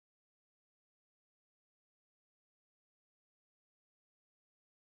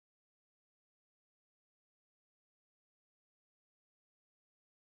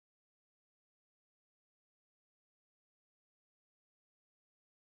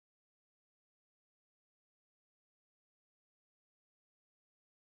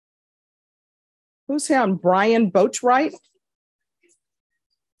Who's here on Brian Boatwright?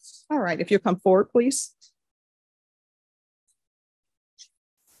 All right, if you'll come forward, please.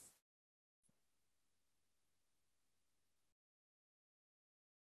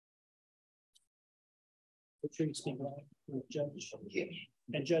 Make sure you speak loud with Judge.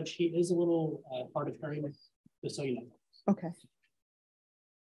 And Judge, he is a little hard of hearing, just so you know. Okay.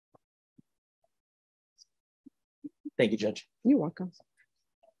 Thank you, Judge. You're welcome.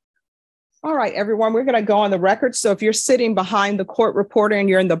 All right, everyone, we're going to go on the record. So if you're sitting behind the court reporter and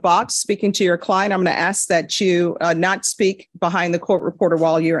you're in the box speaking to your client, I'm going to ask that you not speak behind the court reporter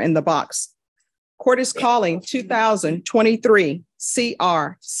while you're in the box. Court is calling 2023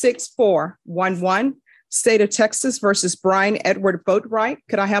 CR 6411, State of Texas versus Brian Edward Boatwright.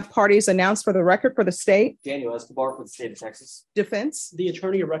 Could I have parties announced for the record for the state? Daniel Escobar for the state of Texas. Defense. The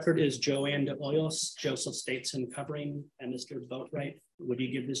attorney of record is Joanne de Hoyos, Joseph Stateson covering, and Mr. Boatwright. Would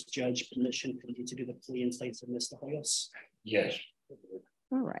you give this judge permission for you to do the plea in place of Mr. Hoyos? Yes.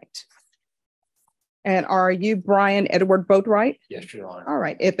 All right. And are you Brian Edward Boatwright? Yes, Your Honor. All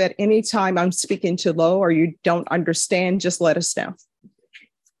right. If at any time I'm speaking too low or you don't understand, just let us know.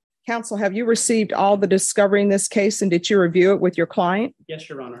 Counsel, have you received all the discovery in this case and did you review it with your client? Yes,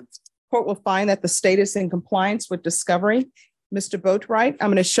 Your Honor. Court will find that the state is in compliance with discovery. Mr. Boatwright, I'm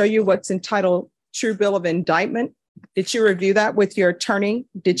going to show you what's entitled True Bill of Indictment. Did you review that with your attorney?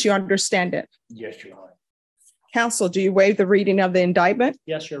 Did you understand it? Yes, Your Honor. Counsel, do you waive the reading of the indictment?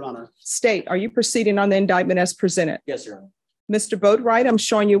 Yes, Your Honor. State, are you proceeding on the indictment as presented? Yes, Your Honor. Mr. Boatwright, I'm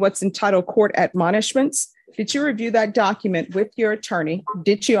showing you what's entitled Court Admonishments. Did you review that document with your attorney?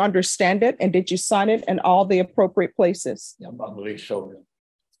 Did you understand it? And did you sign it in all the appropriate places? I believe so.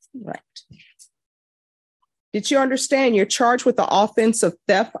 Right. Did you understand you're charged with the offense of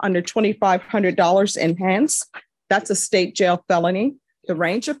theft under $2,500 enhanced? That's a state jail felony. The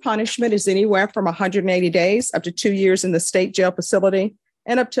range of punishment is anywhere from 180 days up to 2 years in the state jail facility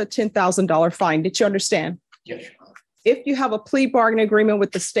and up to a $10,000 fine. Did you understand? Yes, Your Honor. If you have a plea bargain agreement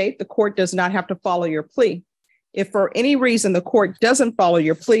with the state, the court does not have to follow your plea. If for any reason the court doesn't follow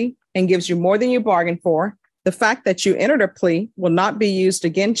your plea and gives you more than you bargained for, the fact that you entered a plea will not be used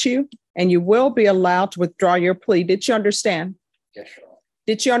against you and you will be allowed to withdraw your plea. Did you understand? Yes, Your Honor.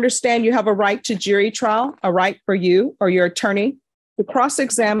 Did you understand you have a right to jury trial, a right for you or your attorney to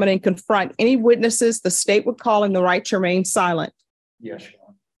cross-examine and confront any witnesses the state would call in the right to remain silent? Yes, Your Honor.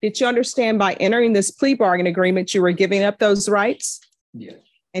 Did you understand by entering this plea bargain agreement, you were giving up those rights? Yes.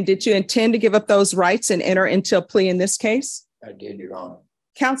 And did you intend to give up those rights and enter into a plea in this case? I did, Your Honor.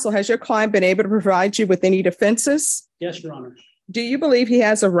 Counsel, has your client been able to provide you with any defenses? Yes, Your Honor. Do you believe he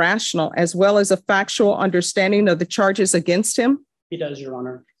has a rational as well as a factual understanding of the charges against him? He does, Your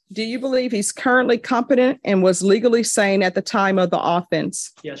Honor. Do you believe he's currently competent and was legally sane at the time of the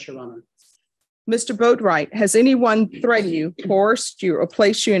offense? Yes, Your Honor. Mr. Boatwright, has anyone threatened you, coerced you, or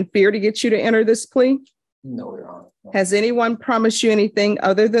placed you in fear to get you to enter this plea? No, Your Honor. No. Has anyone promised you anything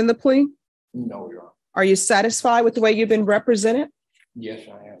other than the plea? No, Your Honor. Are you satisfied with the way you've been represented? Yes,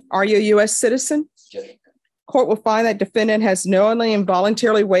 I am. Are you a U.S. citizen? Yes. Court will find that defendant has knowingly and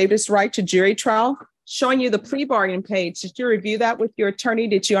voluntarily waived his right to jury trial. Showing you the plea bargain page, did you review that with your attorney?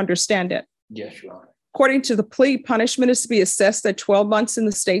 Did you understand it? Yes, Your Honor. According to the plea, punishment is to be assessed at 12 months in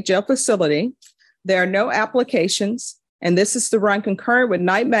the state jail facility. There are no applications, and this is to run concurrent with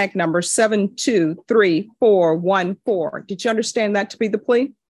night mag number 723414. Did you understand that to be the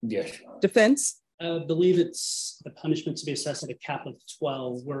plea? Yes, Your Honor. Defense? I believe it's the punishment to be assessed at a cap of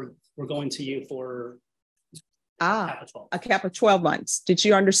 12. We're going to you for cap of 12. A cap of 12 months. Did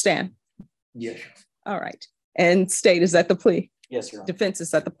you understand? Yes, Your Honor. All right. And state, is that the plea? Yes, Your Honor. Defense, is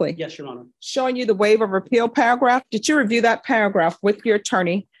that the plea? Yes, Your Honor. Showing you the waiver of appeal paragraph. Did you review that paragraph with your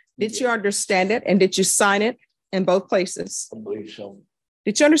attorney? Did you understand it? And did you sign it in both places? I believe so.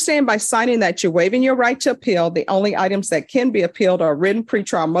 Did you understand by signing that you're waiving your right to appeal? The only items that can be appealed are written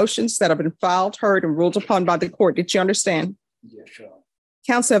pretrial motions that have been filed, heard, and ruled upon by the court. Did you understand? Yes, Your Honor.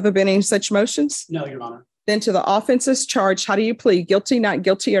 Counsel, have there been any such motions? No, Your Honor. Then to the offenses charged, how do you plead? Guilty, not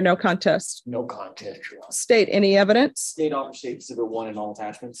guilty, or no contest? No contest, Your Honor. State, any evidence? State Officer State Exhibit 1 and all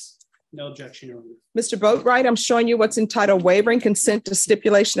attachments. No objection, Your Honor. Mr. Boatwright, I'm showing you what's entitled Wavering Consent to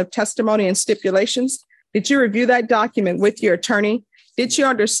Stipulation of Testimony and Stipulations. Did you review that document with your attorney? Did you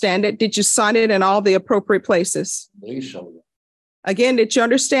understand it? Did you sign it in all the appropriate places? I believe so. Again, did you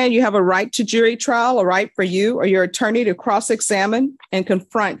understand you have a right to jury trial, a right for you or your attorney to cross-examine and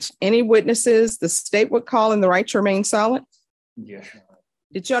confront any witnesses the state would call in the right to remain silent? Yes, Your Honor.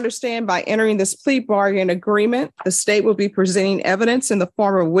 Did you understand by entering this plea bargain agreement, the state will be presenting evidence in the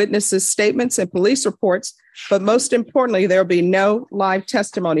form of witnesses' statements and police reports, but most importantly, there will be no live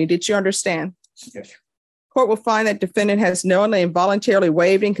testimony. Did you understand? Yes. Court will find that defendant has knowingly and voluntarily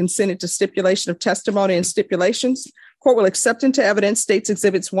waived and consented to stipulation of testimony and stipulations. Court will accept into evidence states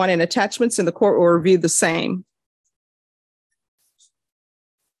exhibits 1 and attachments, and the court will review the same.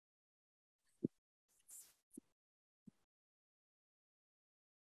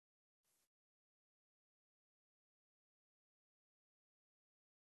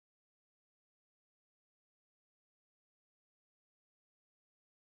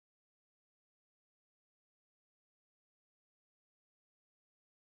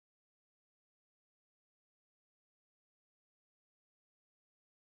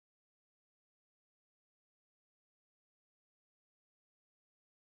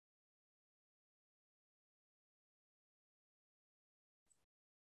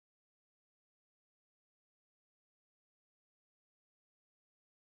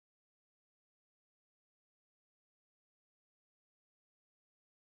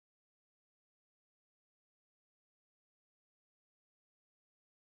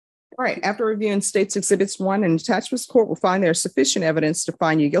 All right, after reviewing states exhibits 1 and attachments, court will find there is sufficient evidence to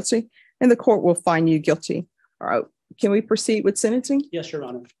find you guilty, and the court will find you guilty. All right, can we proceed with sentencing? Yes, Your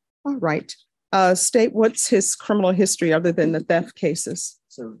Honor. All right. State, what's his criminal history other than the theft cases?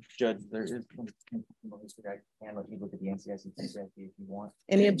 So, Judge, there is criminal history. I can let you look at the NCIC if you want.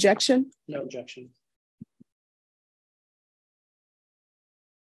 Any objection? No objection.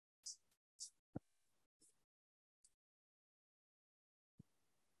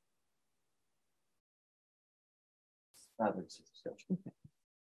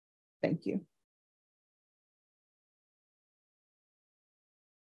 Thank you.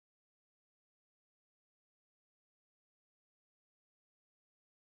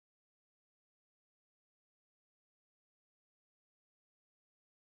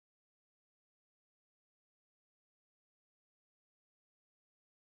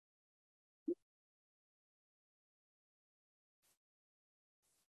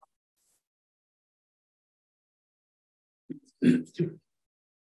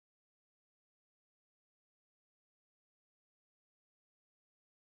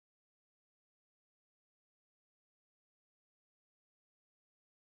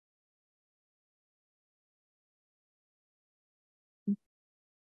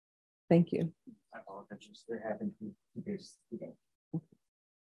 Thank you. I apologize. There happened to be this today.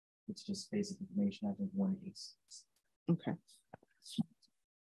 It's just basic information. I think 1 case. Okay.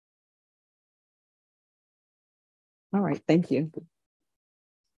 All right, thank you.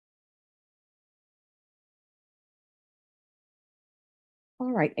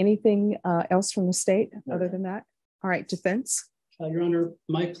 All right, anything else from the state other than that? All right, defense. Your Honor,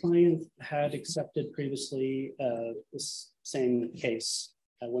 my client had accepted previously this same case.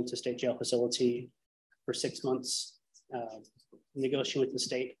 I went to state jail facility for 6 months, negotiating with the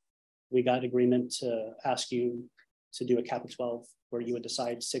state. We got agreement to ask you to do a cap of 12, where you would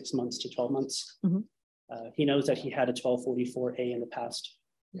decide 6 months to 12 months. Mhm. He knows that he had a 1244A in the past.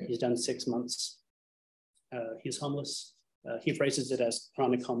 Yeah. He's done 6 months. He's homeless. He phrases it as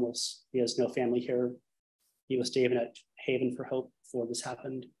chronic homeless. He has no family here. He was staying at Haven for Hope before this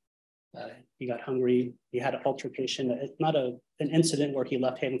happened. He got hungry. He had an altercation. It's not an incident where he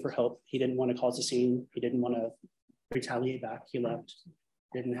left Haven for Hope. He didn't want to cause a scene. He didn't want to retaliate back. He left.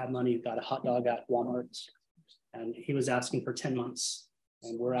 Didn't have money. Got a hot dog at Walmart. And he was asking for 10 months.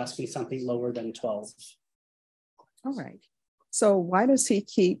 And we're asking something lower than 12. All right. So why does he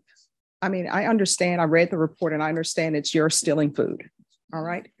keep, I mean, I understand, I read the report and I understand it's you're stealing food. All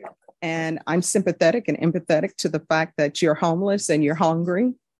right. And I'm sympathetic and empathetic to the fact that you're homeless and you're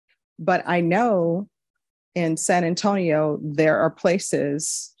hungry. But I know in San Antonio, there are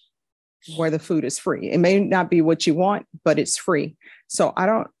places where the food is free. It may not be what you want, but it's free. So I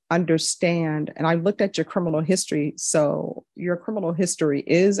don't understand. And I looked at your criminal history. So your criminal history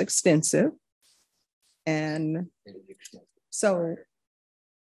is extensive. And so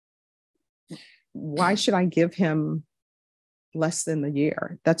why should I give him less than the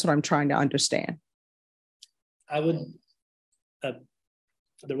year? That's what I'm trying to understand. I would,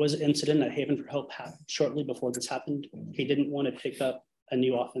 there was an incident at Haven for Hope shortly before this happened. He didn't want to pick up a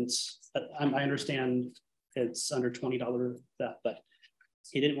new offense. I understand it's under $20 theft, but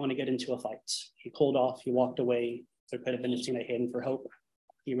he didn't want to get into a fight. He pulled off, he walked away. There could have been a scene at Haven for Hope.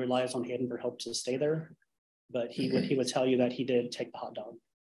 He relies on Haven for Hope to stay there, but he would tell you that he did take the hot dog.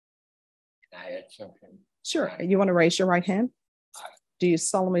 I had something. Sure. You want to raise your right hand? Do you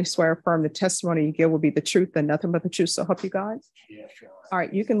solemnly swear affirm the testimony you give will be the truth and nothing but the truth, so help you God? Yes, sure. All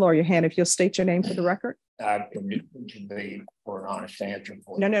right, you can lower your hand if you'll state your name for the record. To be for an honest answer.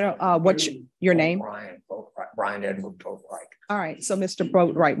 No. What's your name? Brian Edward Boatwright. All right, so Mr.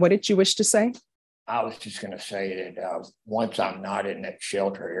 Boatwright, what did you wish to say? I was just going to say that once I'm not in that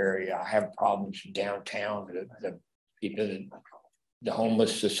shelter area, I have problems downtown. The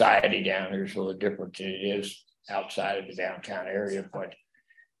homeless society down there is a little different than it is outside of the downtown area. But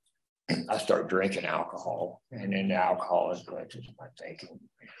I start drinking alcohol, and then the alcohol influences my thinking,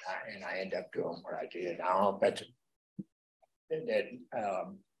 and I end up doing what I did. I don't know if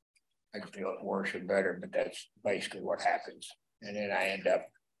I can feel it worse or better, but that's basically what happens. And then I end up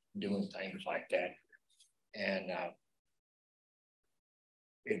doing things like that, and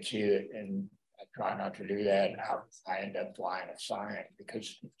it's either, and I try not to do that. I end up flying a sign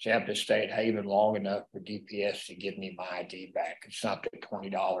because I have to stay at Haven long enough for DPS to give me my ID back. It's not the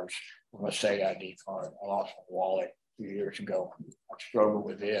 $20 from a state ID card. I lost my wallet a few years ago. I struggle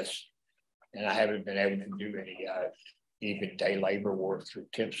with this, and I haven't been able to do any even day labor work through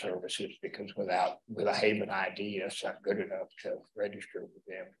temp services because with a Haven ID, that's not good enough to register with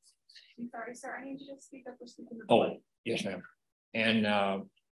them. I'm sorry, sir. I need you to speak up or speak in the Oh, yes, ma'am. And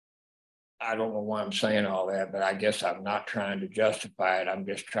I don't know why I'm saying all that, but I guess I'm not trying to justify it. I'm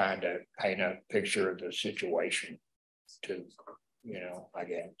just trying to paint a picture of the situation to, I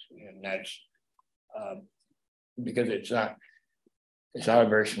guess. And that's because it's not a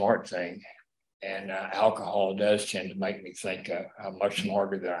very smart thing. And alcohol does tend to make me think how much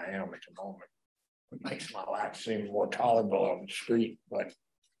smarter than I am at the moment. It makes my life seem more tolerable on the street, but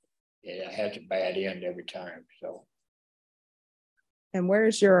it has a bad end every time. So. And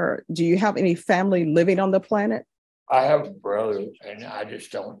do you have any family living on the planet? I have a brother, and I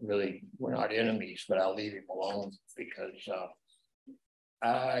just we're not enemies, but I'll leave him alone because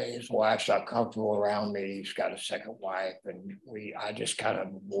his wife's not comfortable around me. He's got a second wife, and I just kind of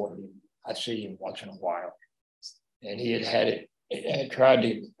avoid him. I see him once in a while. And he had tried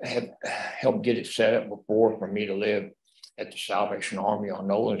to help get it set up before for me to live at the Salvation Army on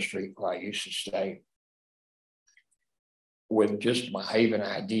Nolan Street, where I used to stay, with just my Haven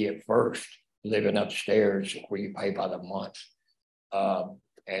ID at first, living upstairs where you pay by the month.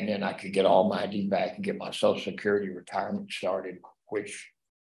 And then I could get all my ID back and get my Social Security retirement started, which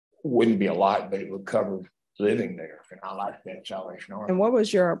wouldn't be a lot, but it would cover living there. And I like that Salvation Army. And what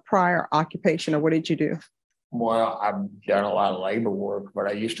was your prior occupation, or what did you do? Well, I've done a lot of labor work, but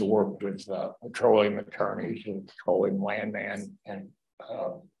I used to work with petroleum attorneys and petroleum landman, and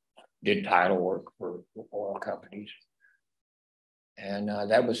did title work for oil companies. And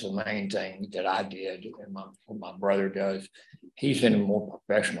that was the main thing that I did, and what my brother does. He's in a more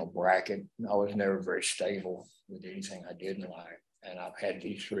professional bracket. I was never very stable with anything I did in life, and I've had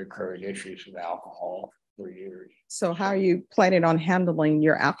these recurring issues with alcohol for years. So how are you planning on handling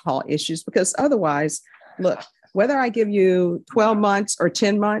your alcohol issues? Because otherwise, look, whether I give you 12 months or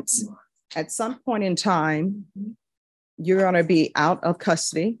 10 months, at some point in time, you're going to be out of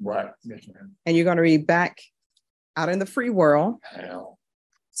custody. Right. Yes, ma'am. And you're going to be back out in the free world. I know.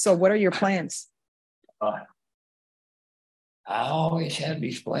 So what are your plans? I always have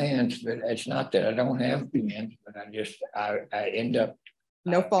these plans, but it's not that I don't have plans, but I end up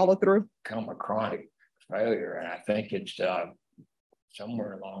No follow through. Become a chronic failure, and I think it's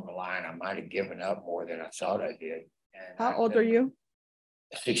somewhere along the line I might have given up more than I thought I did. And How old are you?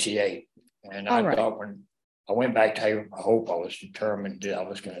 68, and I thought when I went back to Haven for Hope, I was determined that I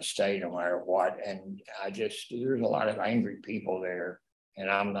was going to stay no matter what. And there's a lot of angry people there, and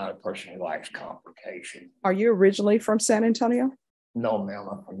I'm not a person who likes confrontation. Are you originally from San Antonio? No, ma'am,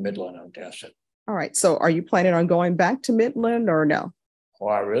 I'm from Midland, Odessa. All right. So are you planning on going back to Midland or no?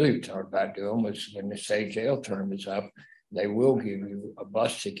 What I really thought about doing was when the state jail term is up, they will give you a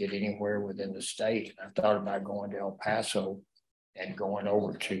bus ticket anywhere within the state. And I thought about going to El Paso and going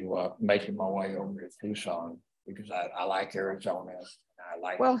over to making my way over to Tucson, because I like Arizona.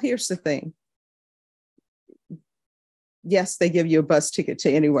 Well, here's the thing. Yes, they give you a bus ticket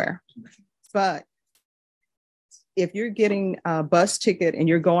to anywhere, but if you're getting a bus ticket and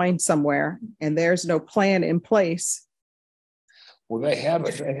you're going somewhere and there's no plan in place. Well, they have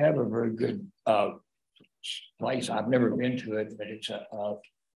a very good place. I've never been to it, but it's a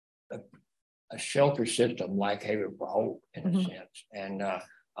shelter system like Haven for Hope in a sense. And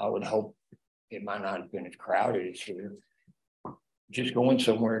I would hope it might not have been as crowded as here. Just going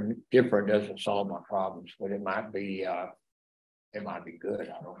somewhere different doesn't solve my problems, but it might be good.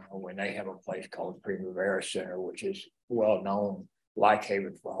 I don't know. When they have a place called Primavera Center, which is well known, like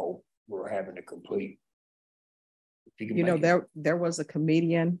Haven for Hope, we're having a complete. There was a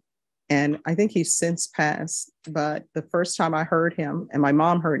comedian, and I think he's since passed, but the first time I heard him, and my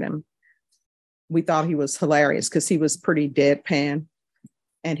mom heard him, we thought he was hilarious because he was pretty deadpan.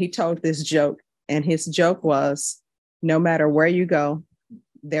 And he told this joke, and his joke was, no matter where you go,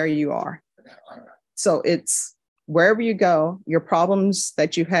 there you are. So it's wherever you go, your problems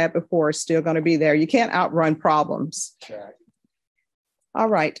that you had before are still going to be there. You can't outrun problems. Sure. All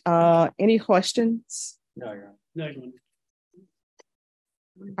right. Any questions? No, Your Honor. No, Your Honor.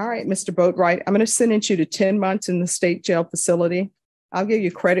 All right, Mr. Boatwright, I'm going to sentence you to 10 months in the state jail facility. I'll give you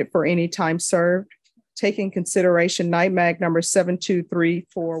credit for any time served. Taking consideration NIMAG number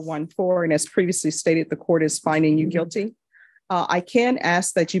 723-414, and as previously stated, the court is finding you guilty. I can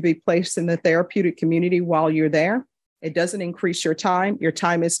ask that you be placed in the therapeutic community while you're there. It doesn't increase your time. Your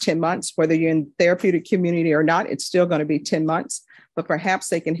time is 10 months. Whether you're in therapeutic community or not, it's still going to be 10 months, but perhaps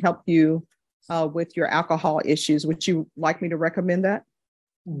they can help you with your alcohol issues. Would you like me to recommend that?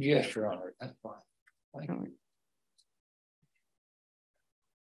 Yes, Your Honor. That's fine. Thank you.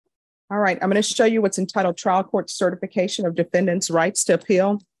 All right, I'm going to show you what's entitled Trial Court Certification of Defendants' Rights to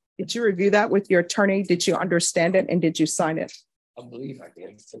Appeal. Did you review that with your attorney? Did you understand it and did you sign it? I believe I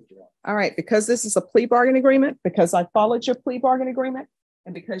did. All right, because this is a plea bargain agreement, because I followed your plea bargain agreement,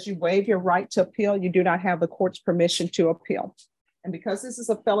 and because you waive your right to appeal, you do not have the court's permission to appeal. And because this is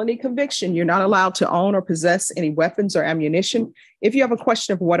a felony conviction, you're not allowed to own or possess any weapons or ammunition. If you have a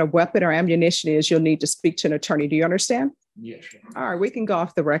question of what a weapon or ammunition is, you'll need to speak to an attorney. Do you understand? Yes. All right, we can go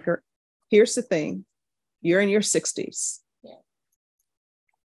off the record. Here's the thing. You're in your 60s.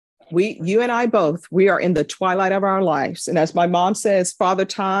 You and I both, we are in the twilight of our lives. And as my mom says, Father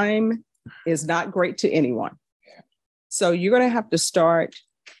Time is not great to anyone. So you're going to have to start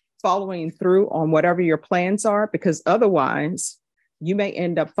following through on whatever your plans are, because otherwise you may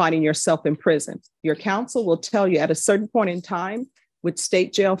end up finding yourself in prison. Your counsel will tell you at a certain point in time with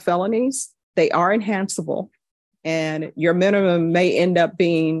state jail felonies, they are enhanceable. And your minimum may end up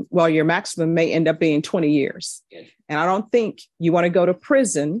being, well, your maximum may end up being 20 years. And I don't think you want to go to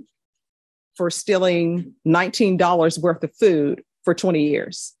prison for stealing $19 worth of food for 20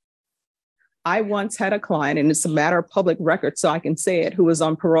 years. I once had a client, and it's a matter of public record, so I can say it, who was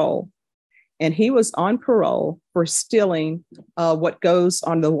on parole. And he was on parole for stealing what goes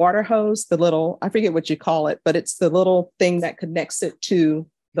on the water hose, the little, I forget what you call it, but it's the little thing that connects it to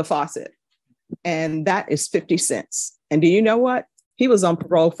the faucet. And that is 50 cents. And do you know what? He was on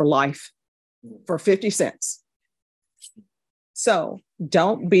parole for life for 50 cents. So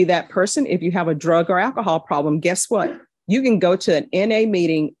don't be that person. If you have a drug or alcohol problem, guess what? You can go to an NA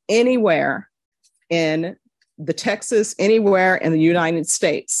meeting anywhere in the Texas, anywhere in the United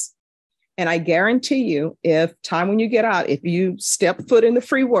States. And I guarantee you, if time when you get out, if you step foot in the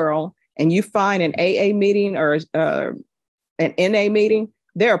free world and you find an AA meeting or an NA meeting,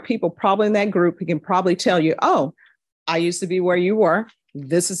 there are people probably in that group who can probably tell you, oh, I used to be where you were.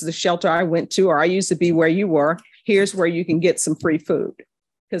 This is the shelter I went to, or I used to be where you were. Here's where you can get some free food.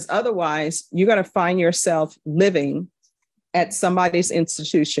 Because otherwise, you're going to find yourself living at somebody's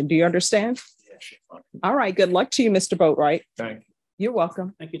institution. Do you understand? Yes. All right. Good luck to you, Mr. Boatwright. Thank you. You're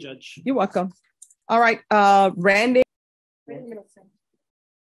welcome. Thank you, Judge. You're welcome. All right. Randy.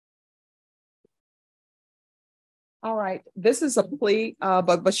 All right. This is a plea,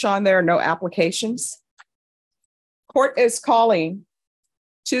 but Sean, there are no applications. Court is calling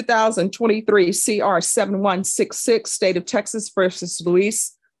 2023 CR 7166, State of Texas versus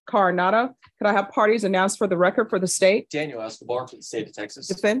Luis Coronado. Could I have parties announced for the record for the state? Daniel Escobar for the state of Texas.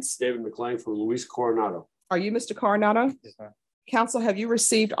 Defense. David McClain for Luis Coronado. Are you Mr. Coronado? Yes, ma'am. Counsel, have you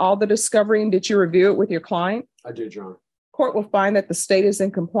received all the discovery and did you review it with your client? I did, Your Honor. Court will find that the state is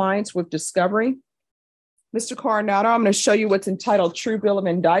in compliance with discovery. Mr. Coronado, I'm going to show you what's entitled True Bill of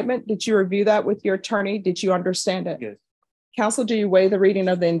Indictment. Did you review that with your attorney? Did you understand it? Yes. Counsel, do you waive the reading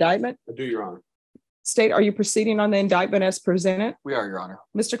of the indictment? I do, Your Honor. State, are you proceeding on the indictment as presented? We are, Your Honor.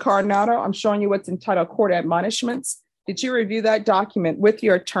 Mr. Coronado, I'm showing you what's entitled Court Admonishments. Did you review that document with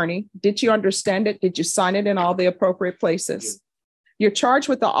your attorney? Did you understand it? Did you sign it in all the appropriate places? Yes. You're charged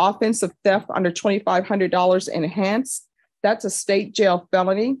with the offense of theft under $2,500 enhanced. That's a state jail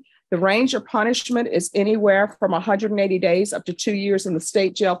felony. The range of punishment is anywhere from 180 days up to 2 years in the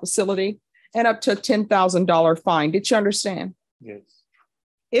state jail facility and up to a $10,000 fine. Did you understand? Yes.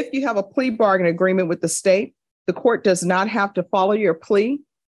 If you have a plea bargain agreement with the state, the court does not have to follow your plea.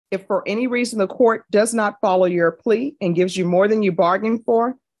 If for any reason the court does not follow your plea and gives you more than you bargained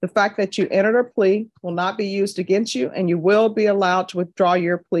for, the fact that you entered a plea will not be used against you and you will be allowed to withdraw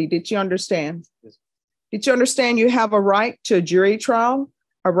your plea. Did you understand? Yes. Did you understand you have a right to a jury trial,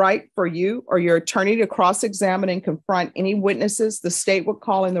 a right for you or your attorney to cross-examine and confront any witnesses the state would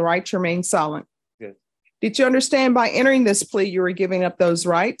call in the right to remain silent? Yes. Did you understand by entering this plea, you were giving up those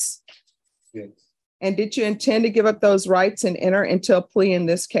rights? Yes. And did you intend to give up those rights and enter into a plea in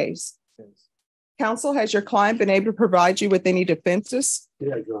this case? Yes. Counsel, has your client been able to provide you with any defenses?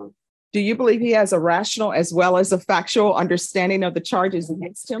 Yeah, Your Honor. Do you believe he has a rational as well as a factual understanding of the charges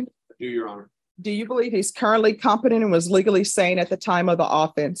against him? I do, Your Honor. Do you believe he's currently competent and was legally sane at the time of the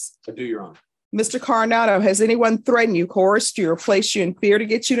offense? I do, Your Honor. Mr. Coronado, has anyone threatened you, coerced you, or placed you in fear to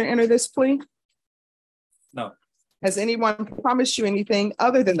get you to enter this plea? No. Has anyone promised you anything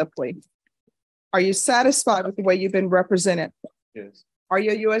other than the plea? Are you satisfied with the way you've been represented? Yes. Are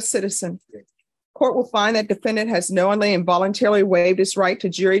you a U.S. citizen? Yes. Court will find that defendant has knowingly and voluntarily waived his right to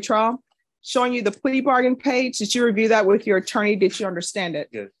jury trial. Showing you the plea bargain page, did you review that with your attorney? Did you understand it?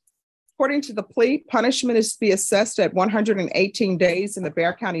 Yes. According to the plea, punishment is to be assessed at 118 days in the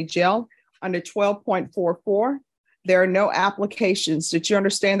Bexar County Jail under 12.44. There are no applications. Did you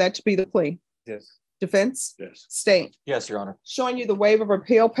understand that to be the plea? Yes. Defense? Yes. State. Yes, Your Honor. Showing you the waiver of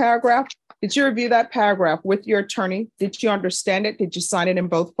appeal paragraph. Did you review that paragraph with your attorney? Did you understand it? Did you sign it in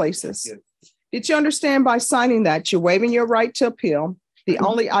both places? Yes. Did you understand by signing that you're waiving your right to appeal? The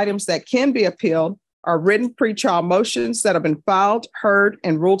only items that can be appealed are written pretrial motions that have been filed, heard,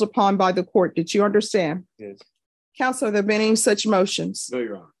 and ruled upon by the court. Did you understand? Yes. Counsel, have there been any such motions? No,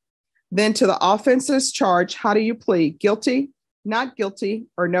 Your Honor. Then to the offenses charged, how do you plead? Guilty, not guilty,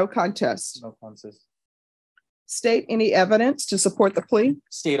 or no contest? No contest. State any evidence to support the plea.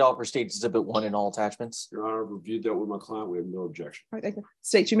 State offer States Exhibit 1 in all attachments. Your Honor, I've reviewed that with my client. We have no objection. All right, thank you.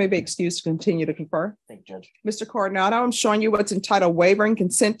 State, you may be excused to continue to confer. Thank you, Judge. Mr. Coronado, I'm showing you what's entitled waiver and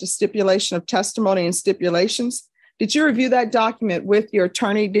consent to stipulation of testimony and stipulations. Did you review that document with your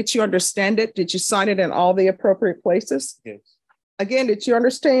attorney? Did you understand it? Did you sign it in all the appropriate places? Yes. Again, did you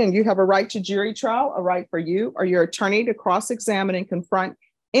understand you have a right to jury trial, a right for you or your attorney to cross-examine and confront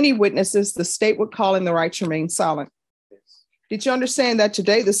any witnesses the state would call in the right to remain silent? Did you understand that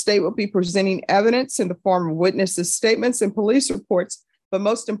today the state will be presenting evidence in the form of witnesses' statements and police reports, but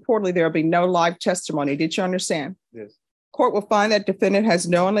most importantly, there will be no live testimony? Did you understand? Yes. Court will find that defendant has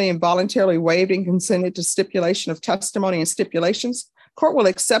knowingly and voluntarily waived and consented to stipulation of testimony and stipulations. Court will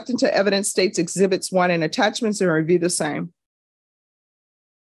accept into evidence States Exhibits 1 and attachments and review the same.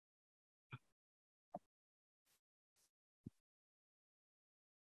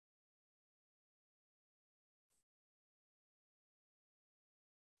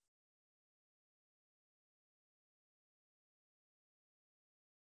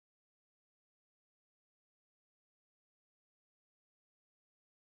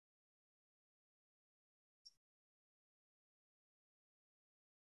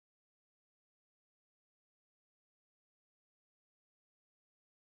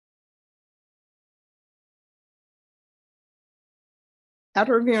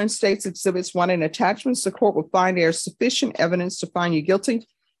 After reviewing States Exhibits 1 and attachments, the court will find there is sufficient evidence to find you guilty,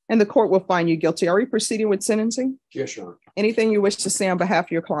 and the court will find you guilty. Are we proceeding with sentencing? Yes, Your Honor. Anything you wish to say on behalf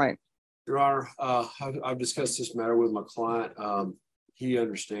of your client? Your Honor, I've discussed this matter with my client. He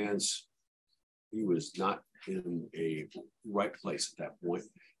understands he was not in a right place at that point.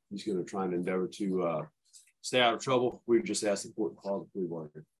 He's going to try and endeavor to stay out of trouble. We just asked the court to call the plea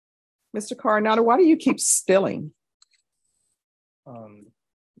bargain. Mr. Coronado, why do you keep stealing?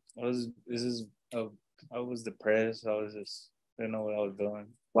 I was depressed. I was just didn't know what I was doing.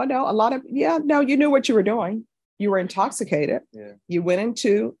 Well, no, you knew what you were doing. You were intoxicated. Yeah. You went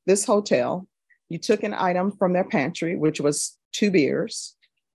into this hotel. You took an item from their pantry, which was 2 beers,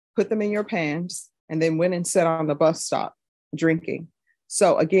 put them in your pants, and then went and sat on the bus stop drinking.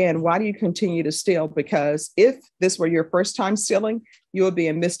 So again, why do you continue to steal? Because if this were your first time stealing, you would be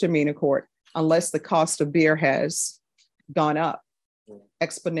in misdemeanor court unless the cost of beer has gone up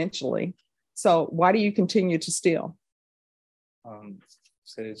exponentially. So why do you continue to steal?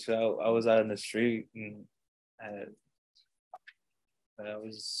 So I was out in the street and I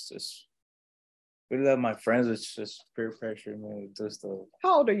was just really that my friends was just peer pressure me. Just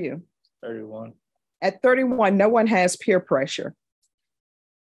How old are you? 31. At 31, no one has peer pressure.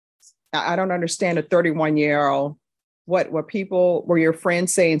 I don't understand a 31-year-old. What were your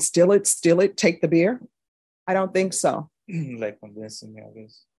friends saying? Steal it, take the beer? I don't think so. Like convincing me, I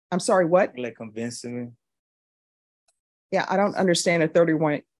guess. I'm sorry, what? Like convincing me. Yeah, I don't understand a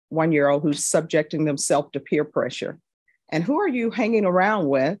 31-year-old who's subjecting themselves to peer pressure. And who are you hanging around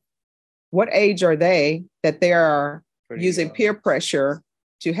with? What age are they that they are using young. peer pressure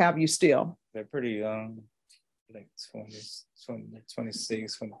to have you steal? They're pretty young, like 26,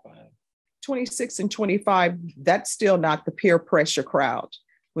 25. 26 and 25, that's still not the peer pressure crowd.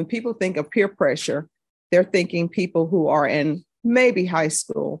 When people think of peer pressure, they're thinking people who are in maybe high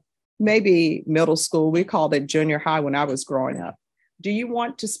school, maybe middle school. We called it junior high when I was growing up. Do you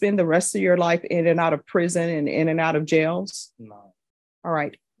want to spend the rest of your life in and out of prison and in and out of jails? No. All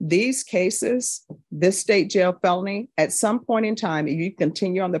right. These cases, this state jail felony, at some point in time, if you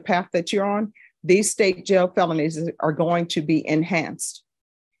continue on the path that you're on, these state jail felonies are going to be enhanced.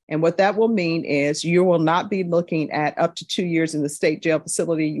 And what that will mean is you will not be looking at up to 2 years in the state jail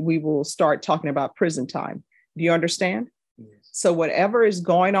facility. We will start talking about prison time. Do you understand? Yes. So whatever is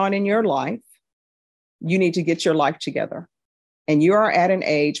going on in your life, you need to get your life together. And you are at an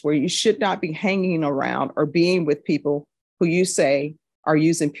age where you should not be hanging around or being with people who you say are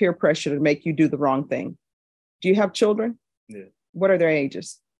using peer pressure to make you do the wrong thing. Do you have children? Yeah. What are their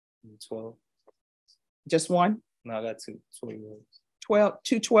ages? 12. Just one? No, I got two 12-year-olds.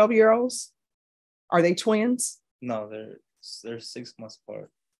 2 12-year-olds? Are they twins? No, they're 6 months apart.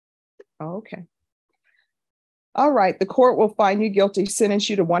 Oh, okay. All right. The court will find you guilty, sentence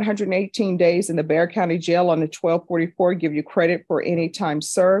you to 118 days in the Bexar County Jail on the 1244, give you credit for any time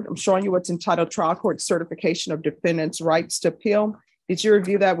served. I'm showing you what's entitled Trial Court Certification of Defendants' Rights to Appeal. Did you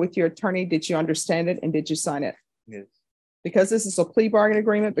review that with your attorney? Did you understand it? And did you sign it? Yes. Because this is a plea bargain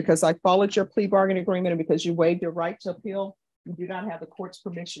agreement, because I followed your plea bargain agreement, and because you waived your right to appeal, you do not have the court's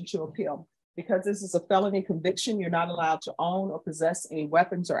permission to appeal. Because this is a felony conviction, you're not allowed to own or possess any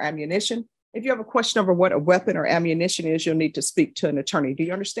weapons or ammunition. If you have a question over what a weapon or ammunition is, you'll need to speak to an attorney. Do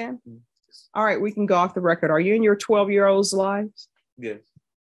you understand? Yes. All right, we can go off the record. Are you in your 12-year-old's lives? Yes.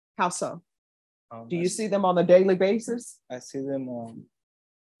 How so? Do I you see them on a daily basis? I see them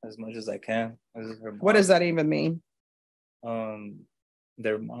as much as I can. What does that even mean?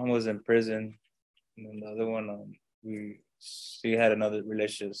 Their mom was in prison, and then the other one, she had another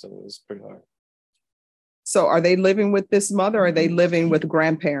relationship, so it was pretty hard. So are they living with this mother, or are they living with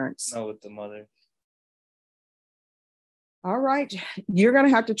grandparents? No, with the mother. All right. You're going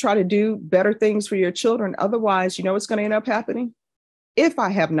to have to try to do better things for your children. Otherwise, you know what's going to end up happening? If I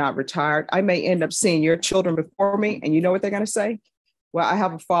have not retired, I may end up seeing your children before me. And you know what they're going to say? Well, I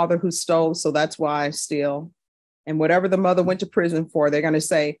have a father who stole, so that's why I steal. And whatever the mother went to prison for, they're going to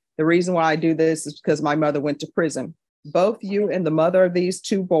say, the reason why I do this is because my mother went to prison. Both you and the mother of these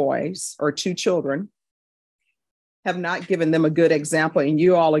 2 boys or 2 children have not given them a good example, and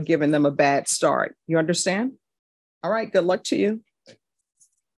you all are giving them a bad start. You understand? All right. Good luck to you.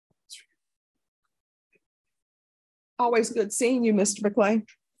 Always good seeing you, Mr. McClay.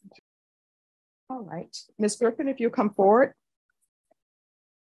 All right. Ms. Griffin, if you come forward.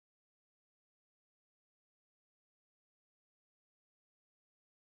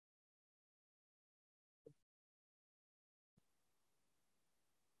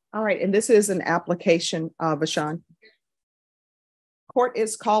 All right, and this is an application, Vashawn. Court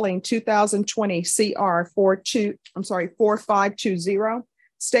is calling 2020 CR 4520,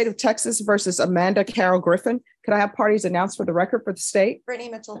 State of Texas versus Amanda Carol Griffin. Could I have parties announced for the record for the state? Brittany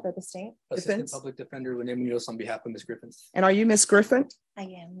Mitchell for the state. Assistant Public Defender Renee Munoz on behalf of Ms. Griffin. And are you Ms. Griffin? I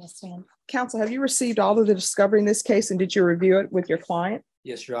am, yes, ma'am. Counsel, have you received all of the discovery in this case, and did you review it with your client?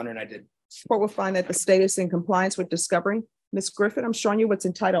 Yes, Your Honor, and I did. Court will find that the state is in compliance with discovery. Ms. Griffin, I'm showing you what's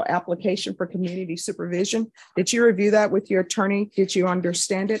entitled Application for Community Supervision. Did you review that with your attorney? Did you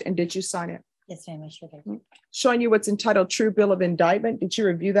understand it, and did you sign it? Yes, ma'am, I sure did. Showing you what's entitled True Bill of Indictment. Did you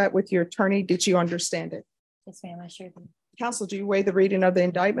review that with your attorney? Did you understand it? Yes, ma'am, I sure did. Counsel, do you waive the reading of the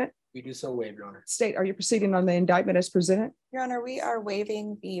indictment? We do so waive, Your Honor. State, are you proceeding on the indictment as presented? Your Honor, we are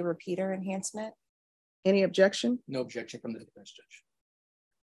waiving the repeater enhancement. Any objection? No objection from the defense judge.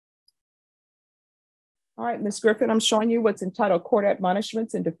 All right, Ms. Griffin, I'm showing you what's entitled Court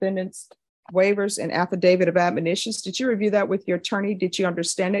Admonishments and Defendants Waivers and Affidavit of Admonitions. Did you review that with your attorney? Did you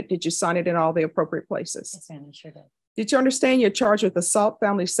understand it? Did you sign it in all the appropriate places? Yes, ma'am, I sure did. Did you understand you're charged with assault,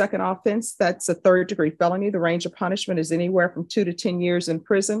 family second offense? That's a 3rd-degree felony. The range of punishment is anywhere from 2 to 10 years in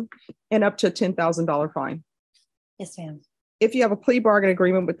prison and up to a $10,000 fine. Yes, ma'am. If you have a plea bargain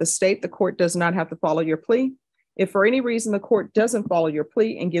agreement with the state, the court does not have to follow your plea. If for any reason the court doesn't follow your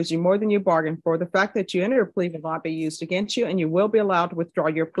plea and gives you more than you bargained for, the fact that you entered a plea will not be used against you, and you will be allowed to withdraw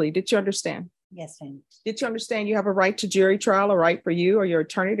your plea. Did you understand? Yes, ma'am. Did you understand you have a right to jury trial, a right for you or your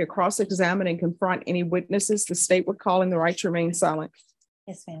attorney to cross-examine and confront any witnesses the state would call in, the right to remain silent?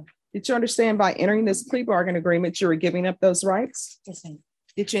 Yes, ma'am. Did you understand by entering this plea bargain agreement, you were giving up those rights? Yes, ma'am.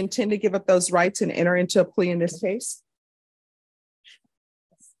 Did you intend to give up those rights and enter into a plea in this case?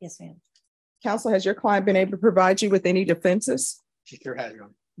 Yes, ma'am. Counsel, has your client been able to provide you with any defenses? She sure has, Your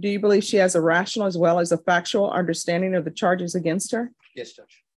Honor. Do you believe she has a rational as well as a factual understanding of the charges against her? Yes,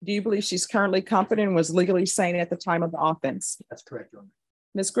 Judge. Do you believe she's currently competent and was legally sane at the time of the offense? That's correct, Your Honor.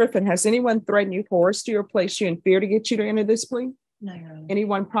 Ms. Griffin, has anyone threatened you, coerced you, or placed you in fear to get you to enter this plea? No, Your Honor.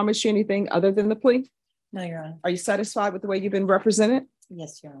 Anyone promised you anything other than the plea? No, Your Honor. Are you satisfied with the way you've been represented?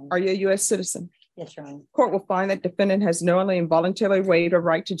 Yes, Your Honor. Are you a U.S. citizen? Yes, Your Honor. Court will find that defendant has knowingly and voluntarily waived a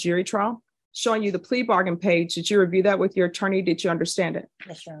right to jury trial. Showing you the plea bargain page. Did you review that with your attorney? Did you understand it?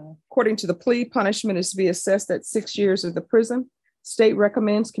 Yes, Your Honor. According to the plea, punishment is to be assessed at 6 years of the prison. State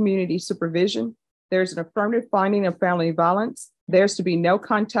recommends community supervision. There's an affirmative finding of family violence. There's to be no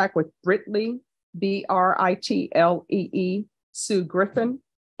contact with Britlee, Britlee, Sue Griffin,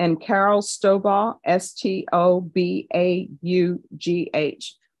 and Carol Stovall, Stobaugh.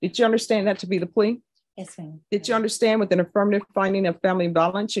 Did you understand that to be the plea? Yes, ma'am. Did you understand with an affirmative finding of family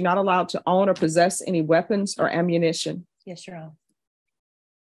violence, you're not allowed to own or possess any weapons or ammunition? Yes, Your Honor.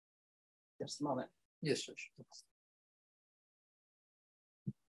 Just a moment. Yes, Judge.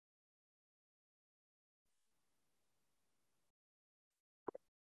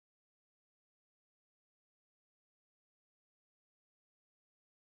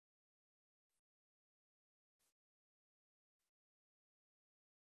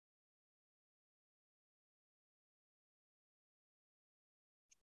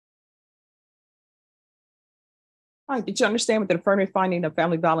 All right. Did you understand with the affirmative finding of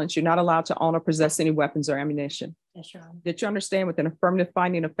family violence, you're not allowed to own or possess any weapons or ammunition? Yes, Your Honor. Did you understand with an affirmative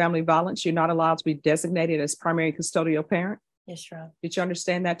finding of family violence, you're not allowed to be designated as primary custodial parent? Yes, Your Honor. Did you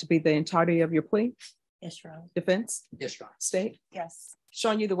understand that to be the entirety of your plea? Yes, Your Honor. Defense? Yes, Your Honor. State? Yes.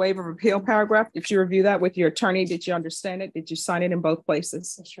 Showing you the waiver of appeal paragraph. Did you review that with your attorney? Did you understand it? Did you sign it in both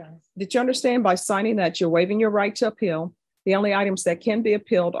places? Yes, Your Honor. Did you understand by signing that you're waiving your right to appeal? The only items that can be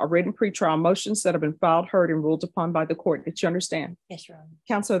appealed are written pretrial motions that have been filed, heard, and ruled upon by the court. Did you understand? Yes, Your Honor.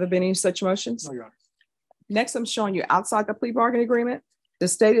 Counsel, have there been any such motions? No, Your Honor. Next, I'm showing you outside the plea bargain agreement. The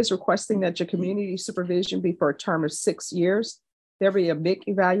state is requesting that your community supervision be for a term of 6 years. There be a MIC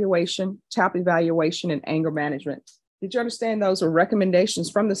evaluation, TAP evaluation, and anger management. Did you understand those are recommendations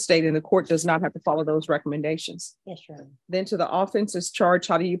from the state and the court does not have to follow those recommendations? Yes, Your Honor. Then to the offenses charge,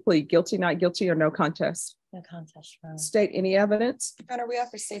 how do you plead? Guilty, not guilty, or no contest? No contest, Your Honor. State any evidence? Your Honor, we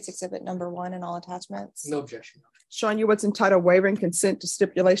offer State's Exhibit number 1 and all attachments. No objection. Showing you what's entitled waiver and consent to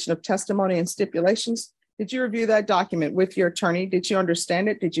stipulation of testimony and stipulations. Did you review that document with your attorney? Did you understand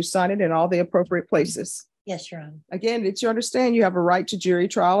it? Did you sign it in all the appropriate places? Yes, Your Honor. Again, did you understand you have a right to jury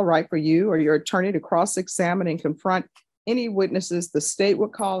trial, a right for you or your attorney to cross-examine and confront any witnesses the state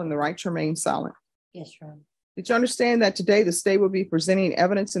would call and the right to remain silent? Yes, Your Honor. Did you understand that today the state will be presenting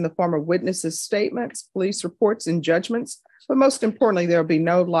evidence in the form of witnesses' statements, police reports, and judgments? But most importantly, there will be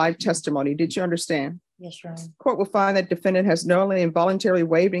no live testimony. Did you understand? Yes, Your Honor. Court will find that defendant has knowingly and voluntarily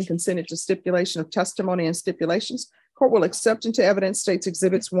waived and consented to stipulation of testimony and stipulations. Court will accept into evidence State's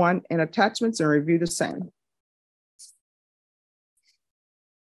Exhibits 1 and attachments and review the same.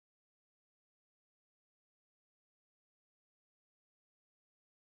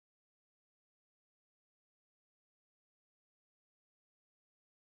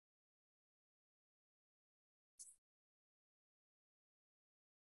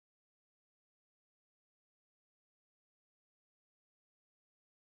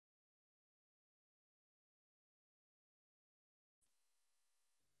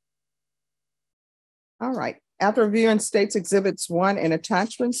 All right. After reviewing State's Exhibits 1 and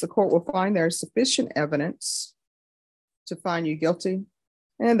attachments, the court will find there is sufficient evidence to find you guilty,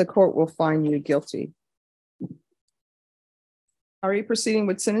 and the court will find you guilty. Are you proceeding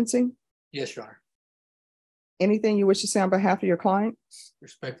with sentencing? Yes, Your Honor. Anything you wish to say on behalf of your client?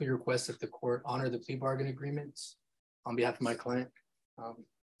 Respectfully request that the court honor the plea bargain agreements on behalf of my client.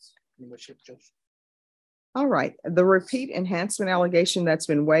 Pretty much it, Judge. All right. The repeat enhancement allegation that's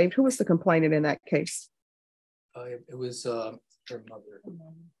been waived, who was the complainant in that case? It was her mother.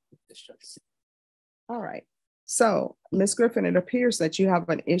 Yes, Judge. All right. So, Ms. Griffin, it appears that you have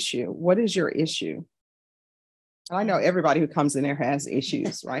an issue. What is your issue? I know everybody who comes in there has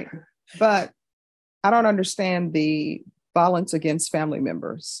issues, right? But I don't understand the violence against family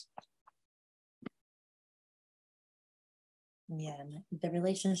members. Yeah, the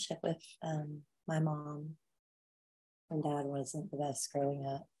relationship with my mom and dad wasn't the best growing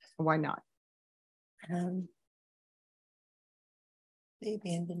up. Why not? They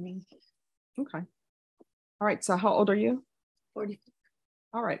abandoned me. Okay. All right. So how old are you? 40.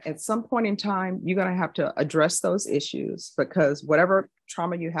 All right. At some point in time, you're going to have to address those issues because whatever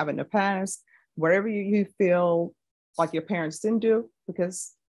trauma you have in the past, whatever you feel like your parents didn't do,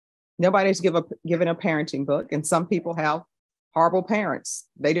 because nobody's given a parenting book, and some people have horrible parents.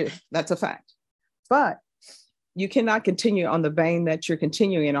 They do. That's a fact. But you cannot continue on the vein that you're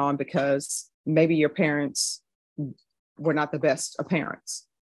continuing on because maybe your parents were not the best of parents.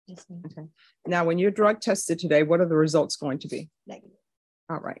 Yes, ma'am. Okay. Now, when you're drug tested today, what are the results going to be? Negative.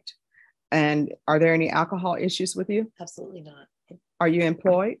 All right. And are there any alcohol issues with you? Absolutely not. Are you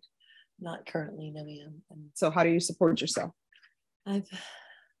employed? Not currently, no, ma'am. So how do you support yourself?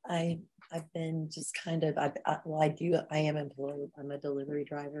 I've been just kind of, I am employed. I'm a delivery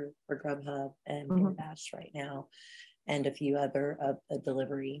driver for Grubhub and DoorDash right now, and a few other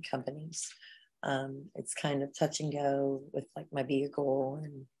delivery companies. It's kind of touch and go with like my vehicle,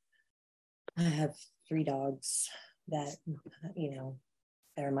 and I have 3 dogs that, you know,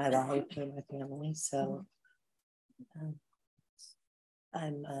 they're my life and my family. So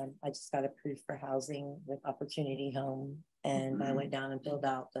I just got approved for housing with Opportunity Home, and I went down and filled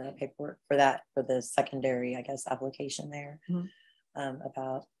out the paperwork for that, for the secondary, I guess, application there.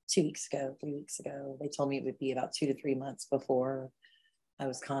 About 3 weeks ago. They told me it would be about 2 to 3 months before I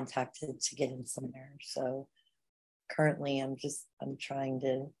was contacted to get in somewhere. So currently I'm trying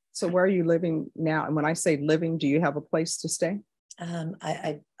to. So where are you living now? And when I say living, do you have a place to stay?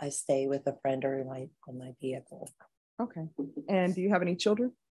 I stay with a friend or in my vehicle. Okay. And do you have any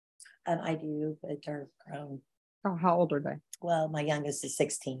children? I do, but they're grown. Oh, how old are they? Well, my youngest is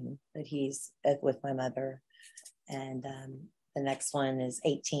 16, but he's with my mother. And the next one is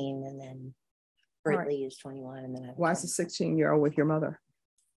 18, and then Britley is 21. And then why is the 16-year-old with your mother?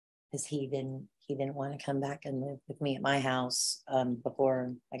 Because he didn't want to come back and live with me at my house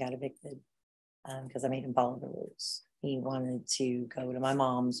before I got evicted, because I made him follow the rules. He wanted to go to my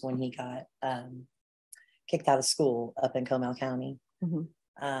mom's when he got kicked out of school up in Comal County,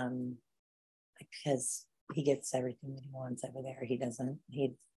 because he gets everything that he wants over there. He didn't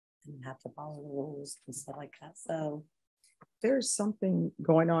have to follow the rules and stuff like that. So there's something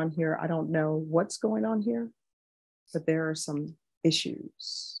going on here. I don't know what's going on here, but there are some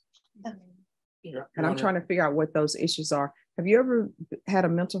issues. And I'm trying to figure out what those issues are. Have you ever had a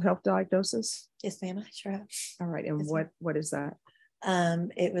mental health diagnosis? Yes, ma'am, I sure have. All right. And yes, what is that?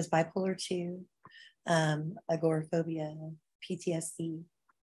 It was bipolar 2, agoraphobia, PTSD.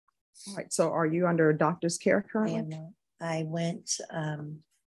 All right. So are you under a doctor's care currently? I am not. I went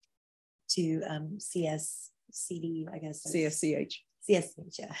to CSCD, I guess. CSCH.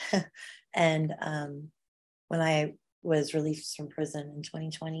 CSCH, yeah. And when I was released from prison in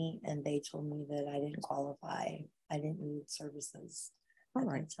 2020, and they told me that I didn't qualify. I didn't need services at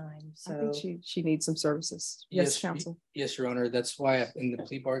that time. So I think she needs some services. Yes, counsel. Yes, Your Honor. That's why in the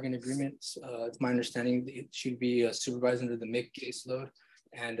plea bargain agreement, it's my understanding it should be supervised under the MIC caseload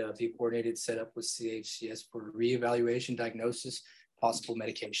and be coordinated, set up with CHCS for reevaluation, diagnosis, possible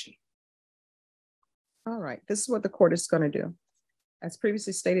medication. All right. This is what the court is going to do. As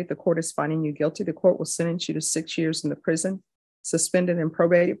previously stated, the court is finding you guilty. The court will sentence you to 6 years in the prison, suspended and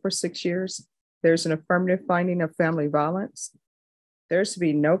probated for 6 years. There's an affirmative finding of family violence. There's to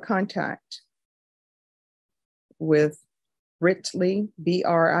be no contact with Britley,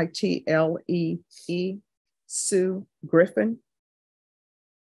 B-R-I-T-L-E-E, Sue Griffin,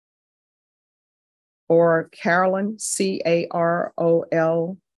 or Carolyn, C-A-R-O-L-Y-N,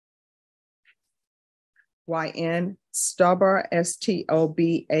 Stobauh,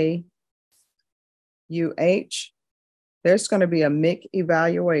 S-T-O-B-A-U-H. There's going to be a MIC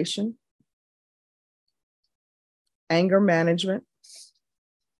evaluation, anger management.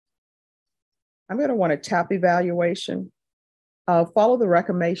 I'm going to want a TAP evaluation. Follow the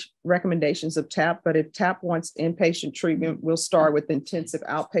recommendations of TAP, but if TAP wants inpatient treatment, we'll start with intensive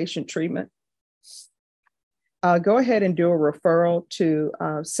outpatient treatment. Go ahead and do a referral to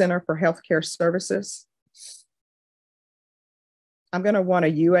Center for Healthcare Services. I'm going to want a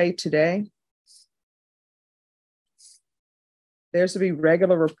UA today. There's to be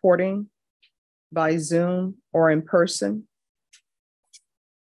regular reporting by Zoom or in person.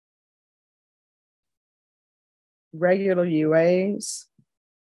 Regular UAs,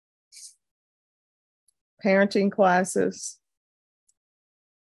 parenting classes,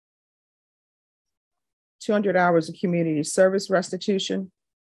 200 hours of community service restitution.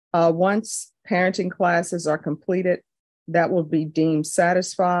 Once parenting classes are completed, that will be deemed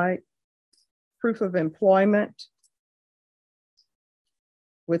satisfied. Proof of employment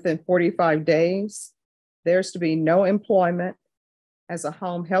within 45 days. There's to be no employment as a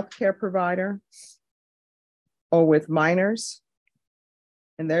home health care provider or with minors.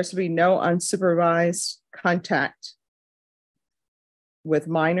 And there's to be no unsupervised contact with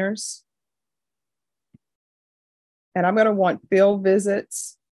minors. And I'm going to want field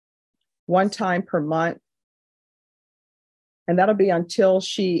visits 1 time per month. And that'll be until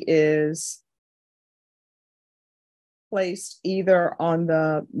she is placed either on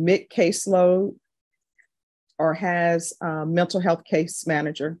the MIC caseload or has a mental health case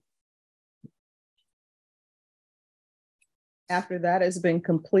manager. After that has been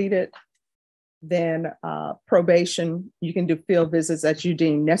completed, Then probation, you can do field visits as you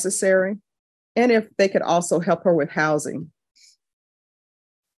deem necessary. And if they could also help her with housing.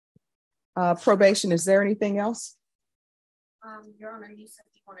 Probation, is there anything else? Your Honor, you said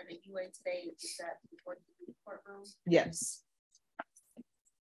you wanted a UA today. Is that before the courtroom? Yes.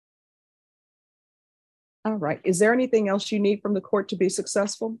 All right. Is there anything else you need from the court to be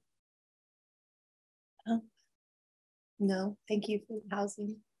successful? No, thank you for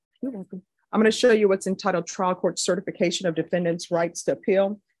housing. You're welcome. I'm going to show you what's entitled Trial Court Certification of Defendants' Rights to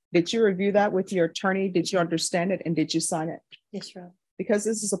Appeal. Did you review that with your attorney? Did you understand it? And did you sign it? Yes, Your Honor. Because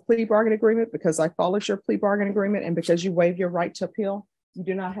this is a plea bargain agreement, because I followed your plea bargain agreement, and because you waive your right to appeal, you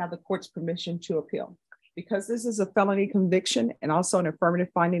do not have the court's permission to appeal. Because this is a felony conviction and also an affirmative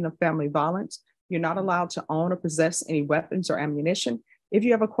finding of family violence, you're not allowed to own or possess any weapons or ammunition. If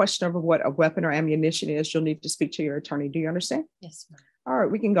you have a question over what a weapon or ammunition is, you'll need to speak to your attorney. Do you understand? Yes, ma'am. All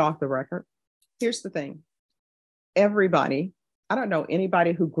right, we can go off the record. Here's the thing. Everybody, I don't know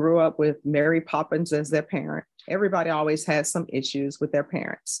anybody who grew up with Mary Poppins as their parent. Everybody always has some issues with their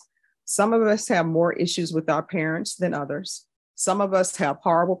parents. Some of us have more issues with our parents than others. Some of us have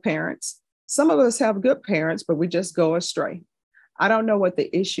horrible parents. Some of us have good parents, but we just go astray. I don't know what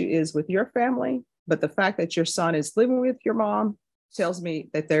the issue is with your family, but the fact that your son is living with your mom tells me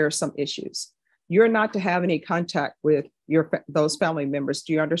that there are some issues. You're not to have any contact with those family members.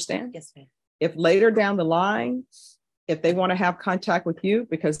 Do you understand? Yes, ma'am. If later down the line, if they want to have contact with you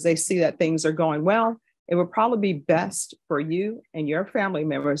because they see that things are going well, it would probably be best for you and your family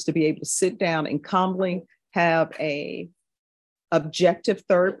members to be able to sit down and calmly have a objective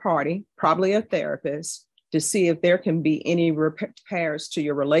third party, probably a therapist, to see if there can be any repairs to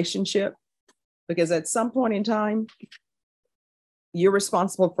your relationship. Because at some point in time, you're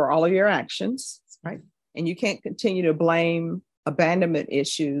responsible for all of your actions, right? And you can't continue to blame abandonment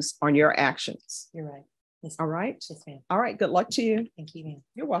issues on your actions. You're right. Yes, all right. Yes, ma'am. All right. Good luck to you. Thank you, ma'am.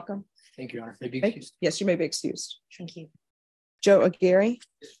 You're welcome. Thank you, Your Honor. May I be excused? Yes, you may be excused. Thank you. Joe Aguirre.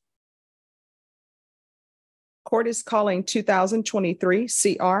 Court is calling 2023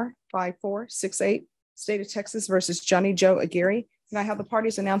 CR 5468, State of Texas versus Johnny Joe Aguirre. Can I have the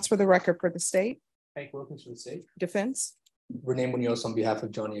parties announced for the record for the state? Hank Wilkins from the state. Defense. Renee Munoz on behalf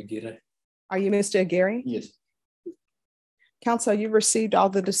of Johnny Aguirre. Are you Mr. Aguirre? Yes. Counsel, you received all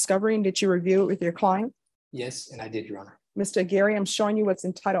the discovery and did you review it with your client? Yes, and I did, Your Honor. Mr. Aguirre, I'm showing you what's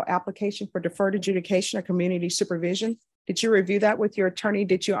entitled Application for Deferred Adjudication or Community Supervision. Did you review that with your attorney?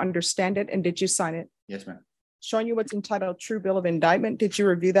 Did you understand it and did you sign it? Yes, ma'am. Showing you what's entitled True Bill of Indictment. Did you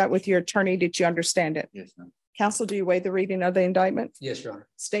review that with your attorney? Did you understand it? Yes, ma'am. Counsel, do you waive the reading of the indictment? Yes, Your Honor.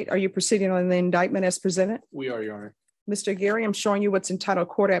 State, are you proceeding on the indictment as presented? We are, Your Honor. Mr. Aguirre, I'm showing you what's entitled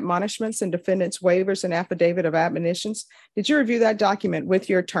Court Admonishments and Defendants Waivers and Affidavit of Admonitions. Did you review that document with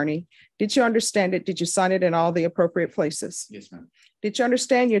your attorney? Did you understand it? Did you sign it in all the appropriate places? Yes, ma'am. Did you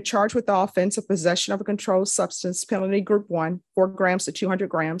understand you're charged with the offense of possession of a controlled substance, penalty group 1, 4 grams to 200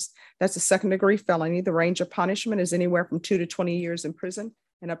 grams? That's a second-degree felony. The range of punishment is anywhere from 2 to 20 years in prison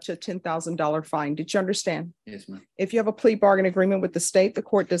and up to a $10,000 fine. Did you understand? Yes, ma'am. If you have a plea bargain agreement with the state, the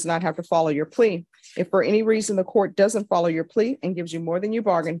court does not have to follow your plea. If for any reason the court doesn't follow your plea and gives you more than you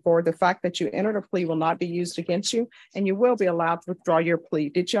bargained for, the fact that you entered a plea will not be used against you and you will be allowed to withdraw your plea.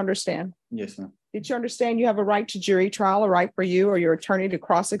 Did you understand? Yes, ma'am. Did you understand you have a right to jury trial, a right for you or your attorney to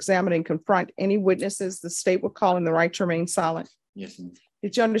cross-examine and confront any witnesses the state will call in the right to remain silent? Yes, ma'am.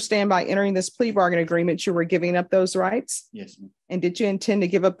 Did you understand by entering this plea bargain agreement, you were giving up those rights? Yes, ma'am. And did you intend to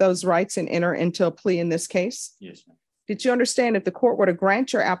give up those rights and enter into a plea in this case? Yes, ma'am. Did you understand if the court were to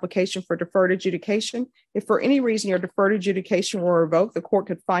grant your application for deferred adjudication, if for any reason your deferred adjudication were revoked, the court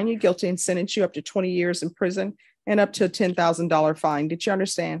could find you guilty and sentence you up to 20 years in prison and up to a $10,000 fine? Did you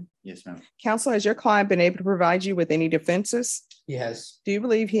understand? Yes, ma'am. Counsel, has your client been able to provide you with any defenses? He has. Do you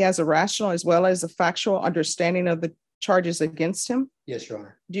believe he has a rational as well as a factual understanding of the charges against him? Yes, Your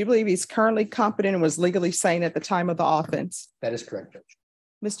Honor. Do you believe he's currently competent and was legally sane at the time of the offense? That is correct, Judge.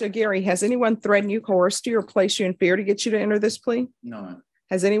 Mr. Aguirre, has anyone threatened you, coerced you, or placed you in fear to get you to enter this plea? No, ma'am.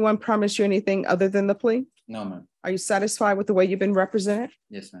 Has anyone promised you anything other than the plea? No, ma'am. Are you satisfied with the way you've been represented?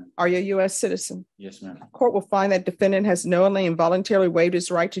 Yes, ma'am. Are you a U.S. citizen? Yes, ma'am. Court will find that defendant has knowingly and voluntarily waived his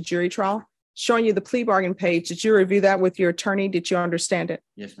right to jury trial. Showing you the plea bargain page, did you review that with your attorney? Did you understand it?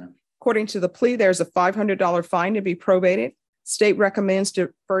 Yes, ma'am. According to the plea, there's a $500 fine to be probated. State recommends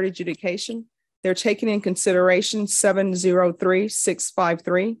deferred adjudication. They're taking in consideration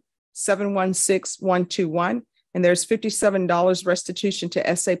 703-653, 716-121, and there's $57 restitution to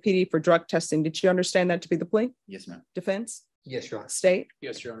SAPD for drug testing. Did you understand that to be the plea? Yes, ma'am. Defense? Yes, Your Honor. State?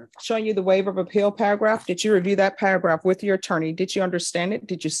 Yes, Your Honor. Showing you the waiver of appeal paragraph. Did you review that paragraph with your attorney? Did you understand it?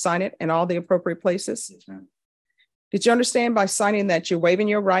 Did you sign it in all the appropriate places? Yes, ma'am. Did you understand by signing that you're waiving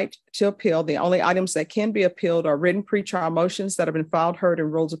your right to appeal? The only items that can be appealed are written pretrial motions that have been filed, heard,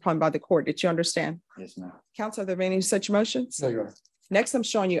 and ruled upon by the court. Did you understand? Yes, ma'am. Counsel, are there any such motions? No, Your Honor. Next, I'm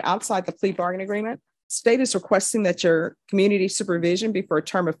showing you outside the plea bargain agreement. State is requesting that your community supervision be for a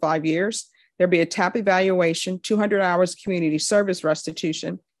term of 5 years. There be a TAP evaluation, 200 hours community service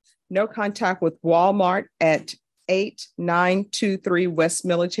restitution, no contact with Walmart at 8923 West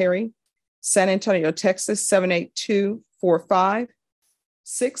Military, San Antonio, Texas, 78245,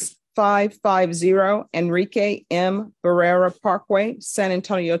 6550 Enrique M. Barrera Parkway, San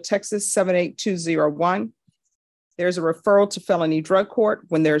Antonio, Texas, 78201. There's a referral to felony drug court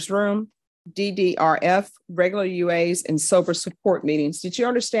when there's room, DDRF, regular UAs, and sober support meetings. Did you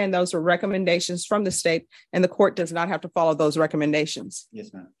understand those were recommendations from the state and the court does not have to follow those recommendations?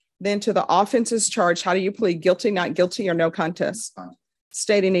 Yes, ma'am. Then to the offenses charged, how do you plead? Guilty, not guilty, or no contest? Fine.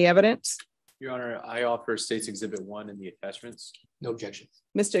 State any evidence? Your Honor, I offer State's Exhibit 1 in the attachments. No objection.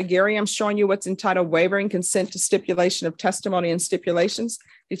 Mr. Aguirre, I'm showing you what's entitled Wavering Consent to Stipulation of Testimony and Stipulations.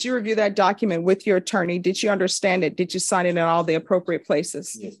 Did you review that document with your attorney? Did you understand it? Did you sign it in all the appropriate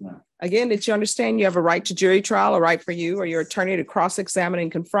places? Yes, ma'am. Again, did you understand you have a right to jury trial, a right for you or your attorney to cross-examine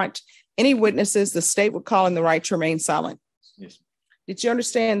and confront any witnesses the state would call in the right to remain silent? Yes, ma'am. Did you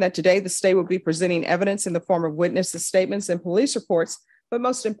understand that today the state will be presenting evidence in the form of witnesses' statements and police reports, but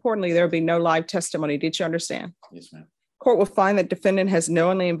most importantly, there will be no live testimony? Did you understand? Yes, ma'am. Court will find that defendant has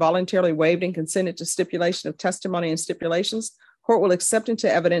knowingly and voluntarily waived and consented to stipulation of testimony and stipulations. Court will accept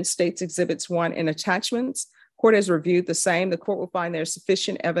into evidence State's Exhibits 1 and attachments. Court has reviewed the same. The court will find there's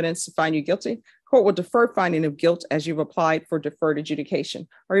sufficient evidence to find you guilty. Court will defer finding of guilt as you've applied for deferred adjudication.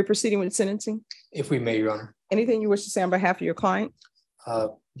 Are you proceeding with sentencing? If we may, Your Honor. Anything you wish to say on behalf of your client?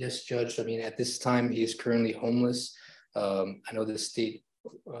 Yes, Judge. I mean, at this time, he is currently homeless. I know the state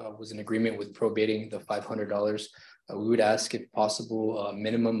was in agreement with probating the $500. We would ask, if possible,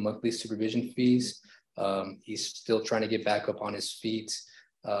 minimum monthly supervision fees. He's still trying to get back up on his feet.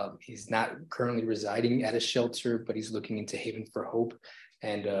 He's not currently residing at a shelter, but he's looking into Haven for Hope.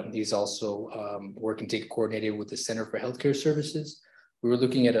 And he's also working to get coordinated with the Center for Healthcare Services. We were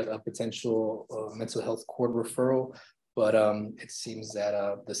looking at a potential mental health court referral, but it seems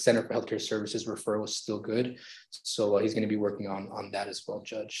that the Center for Healthcare Services referral is still good. So he's going to be working on that as well,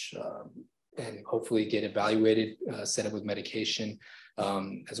 Judge, and hopefully get evaluated, set up with medication,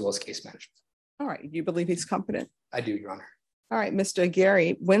 as well as case management. All right. You believe he's competent? I do, Your Honor. All right, Mr.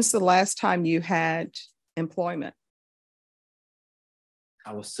 Aguirre, when's the last time you had employment?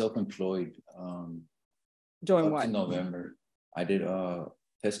 I was self-employed. Doing up what? to November. I did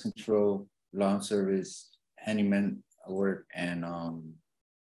pest control, lawn service, handyman work, and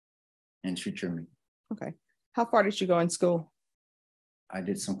tree trimming. Okay. How far did you go in school? I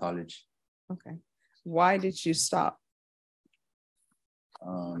did some college. Okay. Why did you stop?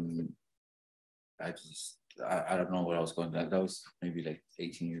 I don't know what I was going to. That was maybe like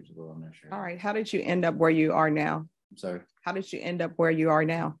 18 years ago. I'm not sure. All right. How did you end up where you are now? I'm sorry. How did you end up where you are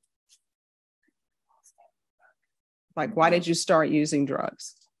now? Like, why did you start using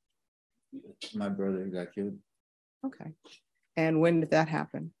drugs? My brother got killed. Okay. And when did that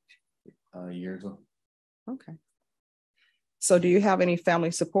happen? A year ago. Okay. So do you have any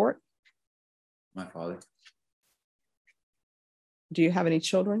family support? My father. Do you have any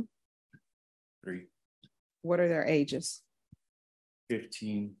children? 3. What are their ages?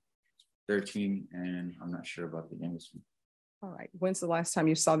 15, 13, and I'm not sure about the youngest one. All right. When's the last time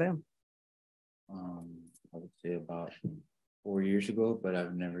you saw them? I would say about 4 years ago, but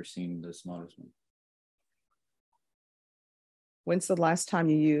I've never seen the smallest one. When's the last time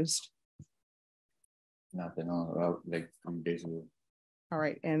you used? Nothing, like 3 days ago. All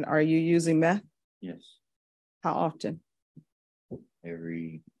right. And are you using meth? Yes. How often? Almost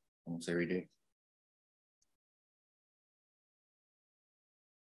every day.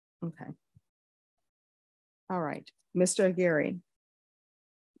 Okay. All right. Mr. Aguirre,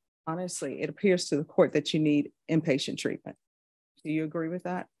 honestly, it appears to the court that you need inpatient treatment. Do you agree with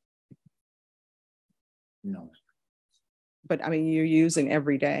that? No. But I mean, you're using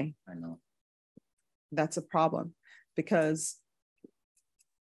every day. I know. That's a problem because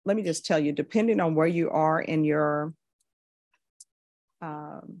let me just tell you, depending on where you are in your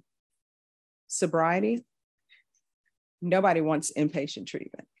sobriety, nobody wants inpatient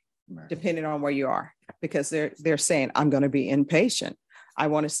treatment. Right. Depending on where you are, because they're saying, I'm going to be inpatient. I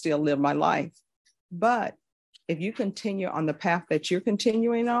want to still live my life. But if you continue on the path that you're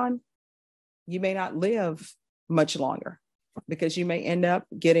continuing on, you may not live much longer. because you may end up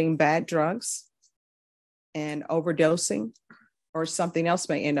getting bad drugs and overdosing, or something else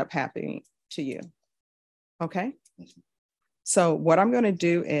may end up happening to you. Okay. So what I'm going to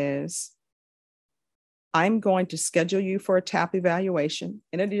do is I'm going to schedule you for a TAP evaluation,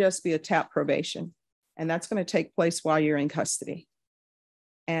 and it'll just be a TAP probation. And that's going to take place while you're in custody.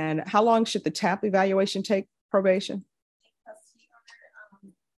 And how long should the TAP evaluation take, probation?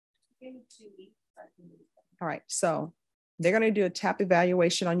 All right. So they're going to do a TAP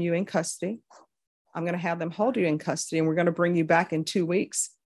evaluation on you in custody. I'm going to have them hold you in custody, and we're going to bring you back in 2 weeks.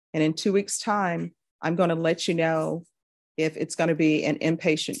 And in 2 weeks' time, I'm going to let you know if it's going to be an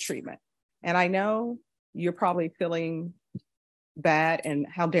inpatient treatment. And I know you're probably feeling bad and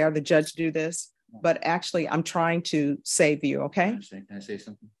how dare the judge do this, but actually I'm trying to save you. Okay. Can I say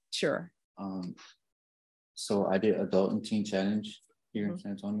something? Sure. So I did adult and teen challenge here in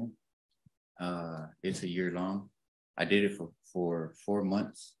San Antonio. It's a year long. I did it for 4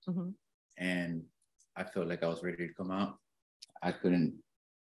 months, and I felt like I was ready to come out. I couldn't,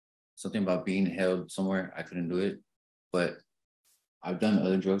 something about being held somewhere, I couldn't do it. But I've done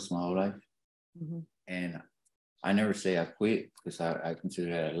other drugs my whole life. And I never say I quit, because I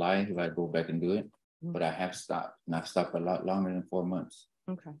consider that a lie if I go back and do it. But I have stopped, and I've stopped a lot longer than 4 months.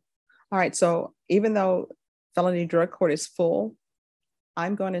 Okay. All right. So even though felony drug court is full,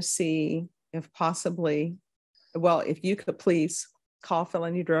 I'm going to see if possibly, well, if you could please call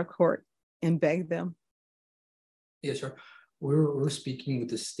felony drug court and beg them. Yes, sir. We're speaking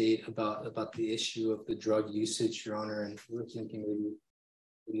with the state about the issue of the drug usage, Your Honor, and we're thinking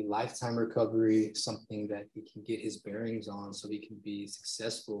maybe lifetime recovery, something that he can get his bearings on so he can be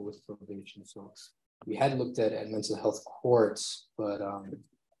successful with probation. So we had looked at mental health courts, but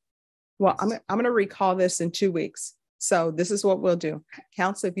well, I'm going to recall this in 2 weeks. So this is what we'll do.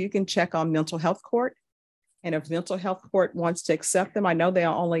 Counsel, if you can check on mental health court, and if mental health court wants to accept them, I know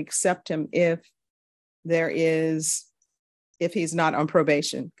they'll only accept him if he's not on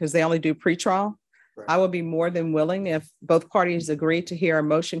probation, because they only do pretrial. Right. I would be more than willing if both parties agree to hear a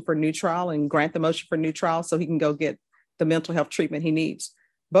motion for new trial and grant the motion for new trial so he can go get the mental health treatment he needs.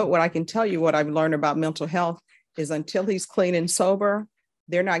 But what I can tell you, what I've learned about mental health is until he's clean and sober,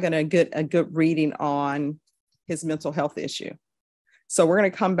 they're not going to get a good reading on his mental health issue. So we're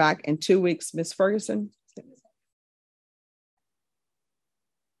going to come back in 2 weeks, Ms. Ferguson.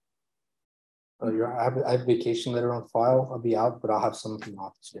 I have a vacation letter on file. I'll be out, but I'll have some from the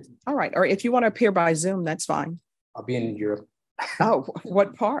office. All right. Or if you want to appear by Zoom, that's fine. I'll be in Europe. Oh,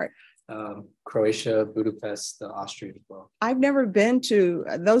 what part? Croatia, Budapest, Austria as well. I've never been to,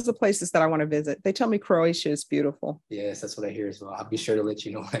 those are places that I want to visit. They tell me Croatia is beautiful. Yes, that's what I hear as well. I'll be sure to let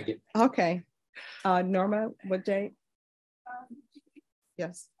you know when I get back. Okay. Norma, what date?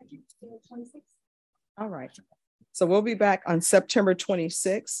 Yes. 26. All right. So we'll be back on September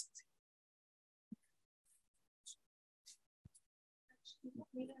 26th.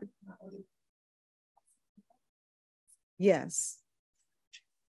 Yes.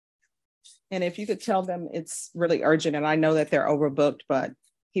 And if you could tell them it's really urgent, and I know that they're overbooked, but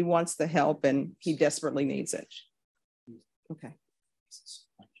he wants the help and he desperately needs it. Okay.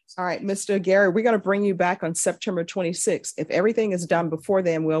 All right, Mr. Gary, we're going to bring you back on September 26th. If everything is done before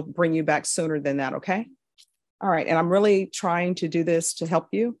then, we'll bring you back sooner than that, okay? All right, and I'm really trying to do this to help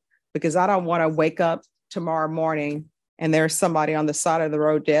you because I don't want to wake up tomorrow morning and there's somebody on the side of the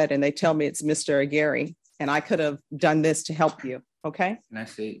road dead and they tell me it's Mr. Gary, and I could have done this to help you, okay? Can I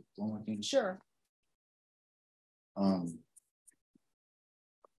say one more thing? Sure.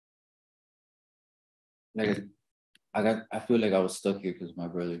 Like I feel like I was stuck here because of my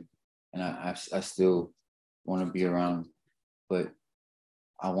brother, and I still want to be around, but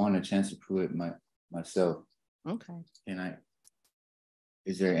I want a chance to prove it myself. Okay. And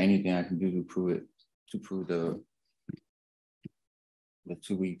is there anything I can do to prove it, to prove the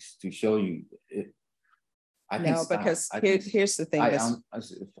 2 weeks to show you it? No, because here's the thing.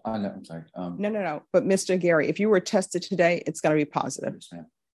 I'm sorry. No. But Mr. Gary, if you were tested today, it's going to be positive. Yes,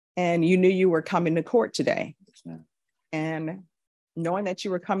 and you knew you were coming to court today. Yes, and knowing that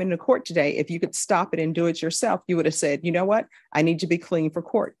you were coming to court today, if you could stop it and do it yourself, you would have said, you know what? I need to be clean for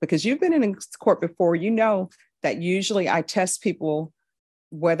court, because you've been in court before. You know that usually I test people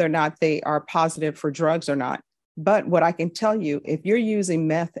whether or not they are positive for drugs or not. But what I can tell you, if you're using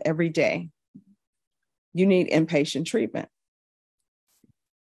meth every day, you need inpatient treatment.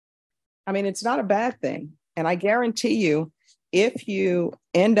 I mean, it's not a bad thing. And I guarantee you, if you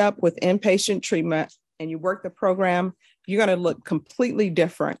end up with inpatient treatment and you work the program, you're going to look completely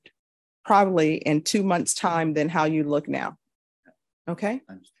different, probably in 2 months' time than how you look now. Okay?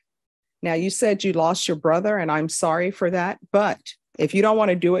 Now, you said you lost your brother, and I'm sorry for that. But if you don't want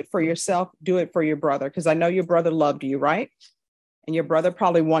to do it for yourself, do it for your brother, because I know your brother loved you, right? And your brother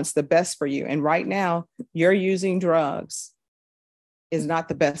probably wants the best for you. And right now, you're using drugs is not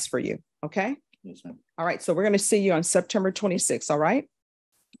the best for you. Okay. Yes, ma'am. All right. So we're going to see you on September 26th. All right.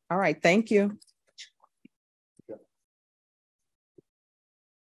 All right. Thank you.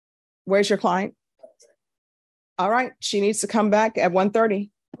 Where's your client? All right. She needs to come back at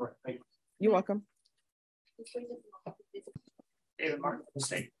 1:30. All right, thank you. You're welcome. David Martin,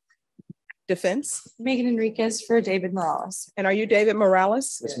 state. Defense. Megan Enriquez for David Morales. And are you David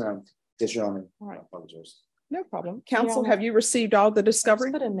Morales? Yes, ma'am. Yes, Your Honor. All right. I apologize. No problem. Counsel, Honor. have you received all the discovery?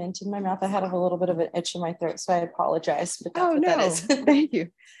 I put a mint in my mouth. I had a little bit of an itch in my throat, so I apologize. But that's Oh, what no. that is. Thank you.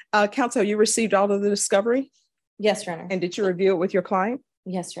 Counsel, have you received all of the discovery? Yes, Your Honor. And did you review it with your client?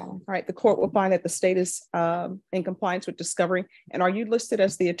 Yes, Your Honor. All right. The court will find that the state is in compliance with discovery. And are you listed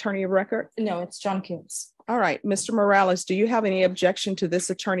as the attorney of record? No, it's John Koontz. All right. Mr. Morales, do you have any objection to this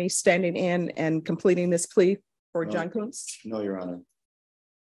attorney standing in and completing this plea for No. John Koontz? No, Your Honor.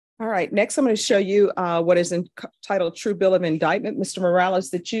 All right. Next, I'm going to show you what is entitled True Bill of Indictment. Mr. Morales,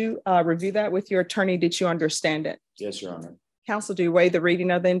 did you review that with your attorney? Did you understand it? Yes, Your Honor. Counsel, do you waive the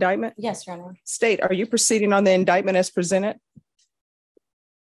reading of the indictment? Yes, Your Honor. State, are you proceeding on the indictment as presented?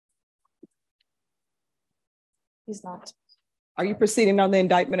 He's not. Are you proceeding on the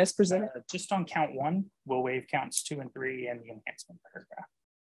indictment as presented? Just on count 1, we'll waive counts 2 and 3 and the enhancement paragraph.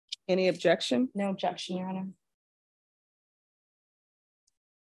 Any objection? No objection, Your Honor.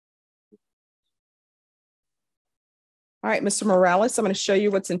 All right, Mr. Morales, I'm going to show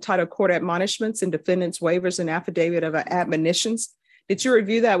you what's entitled Court Admonishments and Defendants Waivers and Affidavit of Admonitions. Did you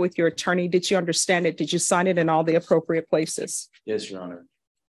review that with your attorney? Did you understand it? Did you sign it in all the appropriate places? Yes, Your Honor.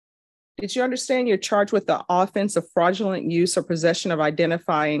 Did you understand you're charged with the offense of fraudulent use or possession of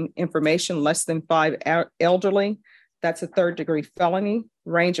identifying information less than 5 elderly? That's a 3rd-degree felony.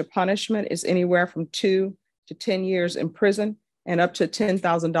 Range of punishment is anywhere from 2 to 10 years in prison and up to a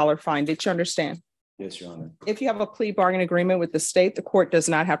 $10,000 fine. Did you understand? Yes, Your Honor. If you have a plea bargain agreement with the state, the court does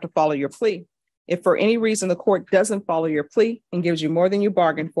not have to follow your plea. If for any reason the court doesn't follow your plea and gives you more than you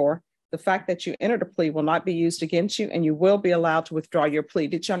bargained for, the fact that you entered a plea will not be used against you and you will be allowed to withdraw your plea.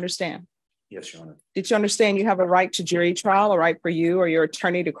 Did you understand? Yes, Your Honor. Did you understand you have a right to jury trial, a right for you or your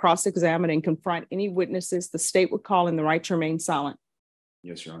attorney to cross-examine and confront any witnesses the state would call in the right to remain silent?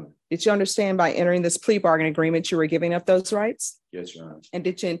 Yes, Your Honor. Did you understand by entering this plea bargain agreement, you were giving up those rights? Yes, Your Honor. And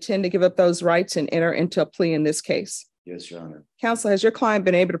did you intend to give up those rights and enter into a plea in this case? Yes, Your Honor. Counsel, has your client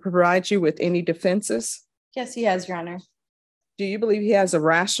been able to provide you with any defenses? Yes, he has, Your Honor. Do you believe he has a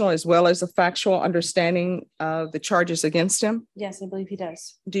rational as well as a factual understanding of the charges against him? Yes, I believe he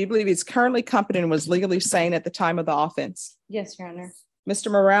does. Do you believe he's currently competent and was legally sane at the time of the offense? Yes, Your Honor.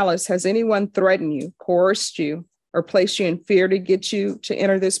 Mr. Morales, has anyone threatened you, coerced you, or placed you in fear to get you to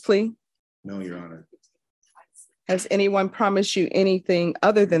enter this plea? No, Your Honor. Has anyone promised you anything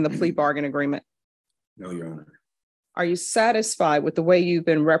other than the plea bargain agreement? No, Your Honor. Are you satisfied with the way you've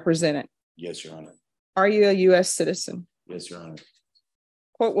been represented? Yes, Your Honor. Are you a U.S. citizen? Yes, Your Honor.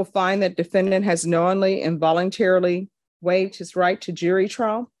 Court will find that defendant has knowingly and voluntarily waived his right to jury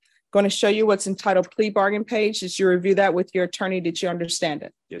trial. Going to show you what's entitled plea bargain page. Did you review that with your attorney? Did you understand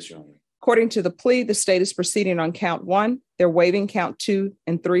it? Yes, Your Honor. According to the plea, the state is proceeding on count 1. They're waiving count 2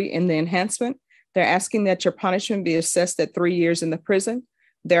 and 3 in the enhancement. They're asking that your punishment be assessed at 3 years in the prison.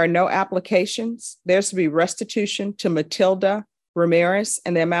 There are no applications. There's to be restitution to Matilda Ramirez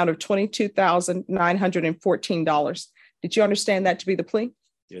and the amount of $22,914. Did you understand that to be the plea?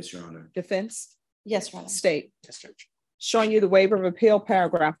 Yes, Your Honor. Defense? Yes, Your Honor. State? Yes, Judge. Showing you the waiver of appeal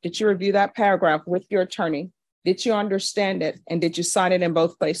paragraph. Did you review that paragraph with your attorney? Did you understand it? And did you sign it in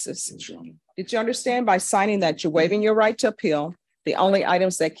both places? Yes, Your Honor. Did you understand by signing that you're waiving your right to appeal? The only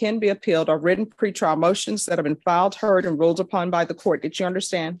items that can be appealed are written pretrial motions that have been filed, heard, and ruled upon by the court. Did you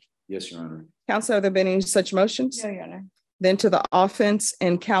understand? Yes, Your Honor. Counsel, have there been any such motions? No, Your Honor. Then to the offense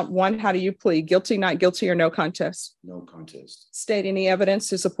and count 1, how do you plead? Guilty, not guilty, or no contest? No contest. State any evidence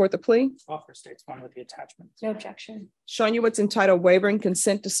to support the plea? Offer states one with the attachment. No objection. Showing you what's entitled waiver and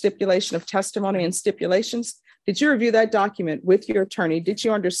consent to stipulation of testimony and stipulations. Did you review that document with your attorney? Did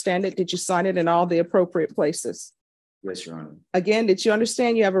you understand it? Did you sign it in all the appropriate places? Yes, Your Honor. Again, did you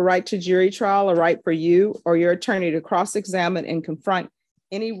understand you have a right to jury trial, a right for you or your attorney to cross-examine and confront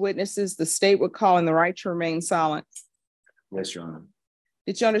any witnesses the state would call in the right to remain silent? Yes, Your Honor.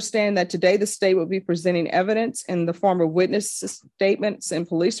 Did you understand that today the state will be presenting evidence in the form of witness statements and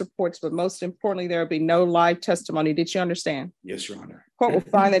police reports, but most importantly, there will be no live testimony? Did you understand? Yes, Your Honor. Court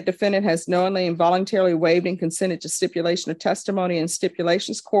will find that defendant has knowingly and voluntarily waived and consented to stipulation of testimony and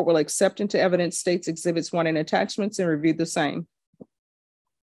stipulations. Court will accept into evidence states exhibits 1 and attachments and review the same.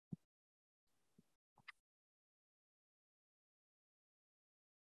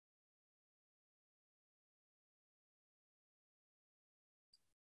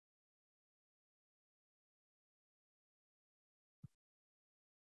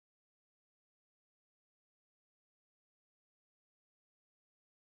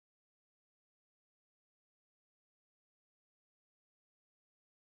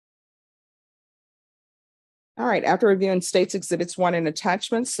 All right, after reviewing states exhibits 1 and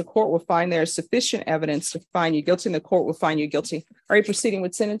attachments, the court will find there is sufficient evidence to find you guilty and the court will find you guilty. Are you proceeding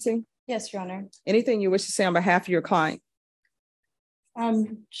with sentencing? Yes, Your Honor. Anything you wish to say on behalf of your client?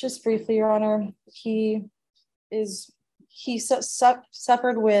 Just briefly, Your Honor, he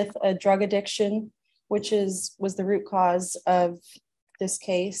suffered with a drug addiction, which was the root cause of this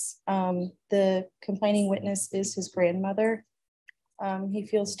case. The complaining witness is his grandmother. He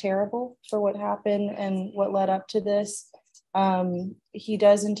feels terrible for what happened and what led up to this. He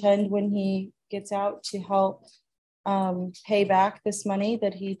does intend when he gets out to help pay back this money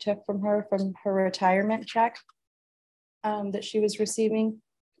that he took from her retirement check that she was receiving.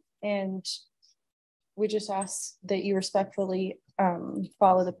 And we just ask that you respectfully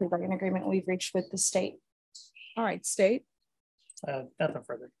follow the plea bargain agreement we've reached with the state. All right, state. Nothing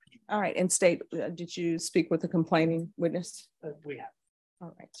further. All right, and state, did you speak with the complaining witness? We have.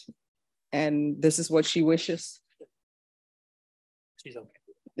 All right. And this is what she wishes? She's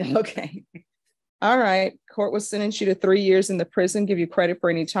okay. Okay. All right. Court will sentence you to 3 years in the prison, give you credit for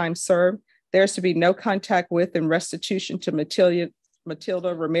any time served. There's to be no contact with and restitution to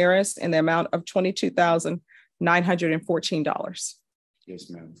Matilda Ramirez in the amount of $22,914. Yes,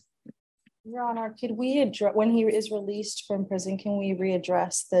 ma'am. Your Honor, could we address, when he is released from prison, can we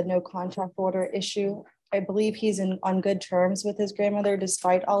readdress the no contact order issue? I believe he's on good terms with his grandmother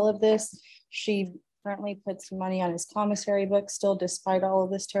despite all of this. She currently puts money on his commissary book still despite all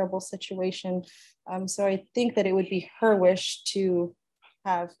of this terrible situation. So I think that it would be her wish to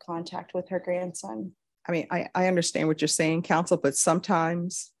have contact with her grandson. I mean, I understand what you're saying, counsel, but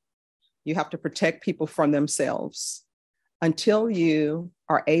sometimes you have to protect people from themselves until you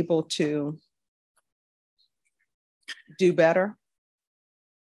are able to do better.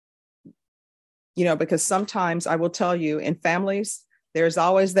 You know, because sometimes I will tell you in families, there's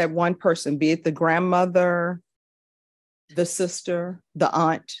always that one person, be it the grandmother, the sister, the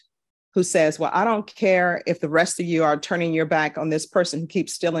aunt, who says, well, I don't care if the rest of you are turning your back on this person who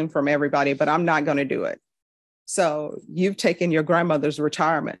keeps stealing from everybody, but I'm not going to do it. So you've taken your grandmother's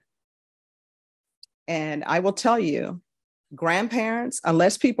retirement. And I will tell you, grandparents,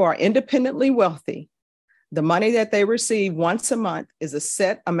 unless people are independently wealthy, the money that they receive once a month is a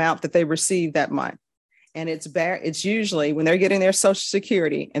set amount that they receive that month. And it's usually when they're getting their Social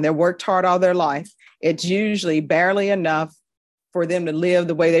Security and they're worked hard all their life, it's usually barely enough for them to live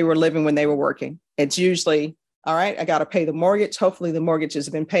the way they were living when they were working. It's usually, all right, I got to pay the mortgage. Hopefully the mortgage has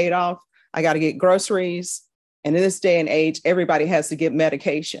been paid off. I got to get groceries. And in this day and age, everybody has to get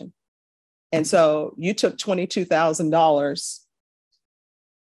medication. And so you took $22,000,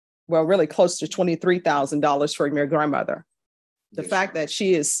 well, really close to $23,000 from your grandmother. The fact that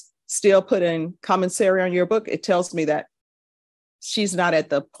she is still putting commissary on your book, it tells me that she's not at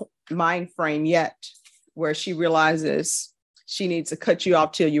the mind frame yet where she realizes she needs to cut you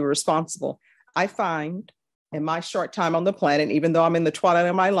off till you're responsible. I find in my short time on the planet, even though I'm in the twilight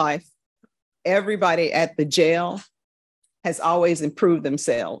of my life, everybody at the jail has always improved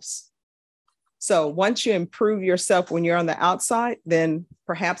themselves. So once you improve yourself when you're on the outside, then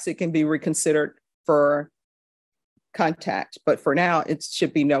perhaps it can be reconsidered for contact. But for now, it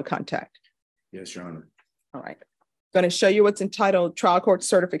should be no contact. Yes, Your Honor. All right. Going to show you what's entitled Trial Court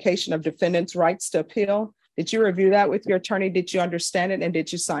Certification of Defendants' Rights to Appeal. Did you review that with your attorney? Did you understand it? And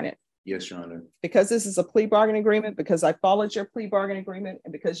did you sign it? Yes, Your Honor. Because this is a plea bargain agreement, because I followed your plea bargain agreement,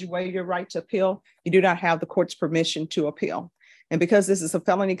 and because you waive your right to appeal, you do not have the court's permission to appeal. And because this is a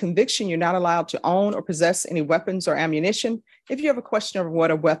felony conviction, you're not allowed to own or possess any weapons or ammunition. If you have a question of what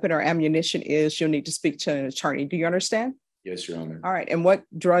a weapon or ammunition is, you'll need to speak to an attorney. Do you understand? Yes, Your Honor. All right. And what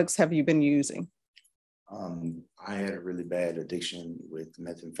drugs have you been using? I had a really bad addiction with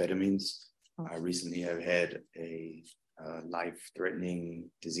methamphetamines. I recently have had a life-threatening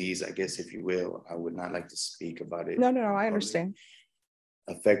disease, I guess, if you will. I would not like to speak about it. No, I understand.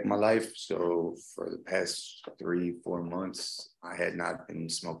 Affect my life. So for the past 3-4 months, I had not been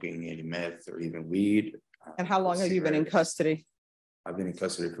smoking any meth or even weed. And how long have you been in custody? I've been in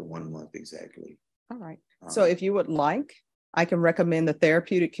custody for 1 month exactly. All right. So if you would like, I can recommend the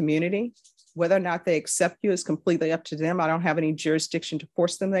therapeutic community. Whether or not they accept you is completely up to them. I don't have any jurisdiction to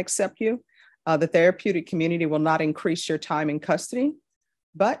force them to accept you. The therapeutic community will not increase your time in custody,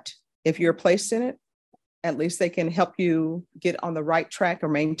 but if you're placed in it, at least they can help you get on the right track or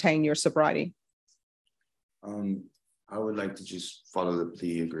maintain your sobriety. I would like to just follow the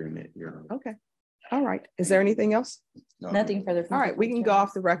plea agreement, Your Honor. Okay. All right. Is there anything else? No. Nothing further. All right. We can go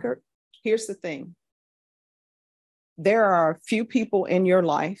off the record. Here's the thing. There are a few people in your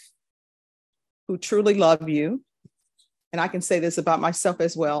life who truly love you. And I can say this about myself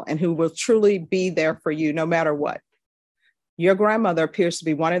as well, and who will truly be there for you no matter what. Your grandmother appears to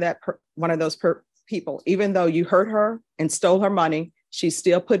be one of those people. Even though you hurt her and stole her money, she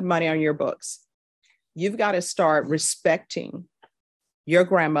still put money on your books. You've got to start respecting your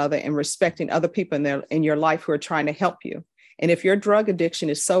grandmother and respecting other people in your life who are trying to help you. And if your drug addiction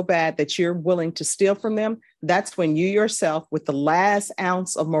is so bad that you're willing to steal from them, that's when you yourself, with the last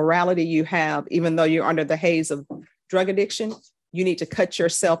ounce of morality you have, even though you're under the haze of drug addiction, you need to cut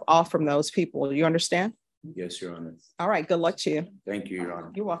yourself off from those people. You understand? Yes, Your Honor. All right. Good luck to you. Thank you, Your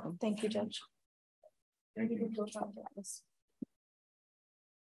Honor. You're welcome. Thank you, Judge. Thank you.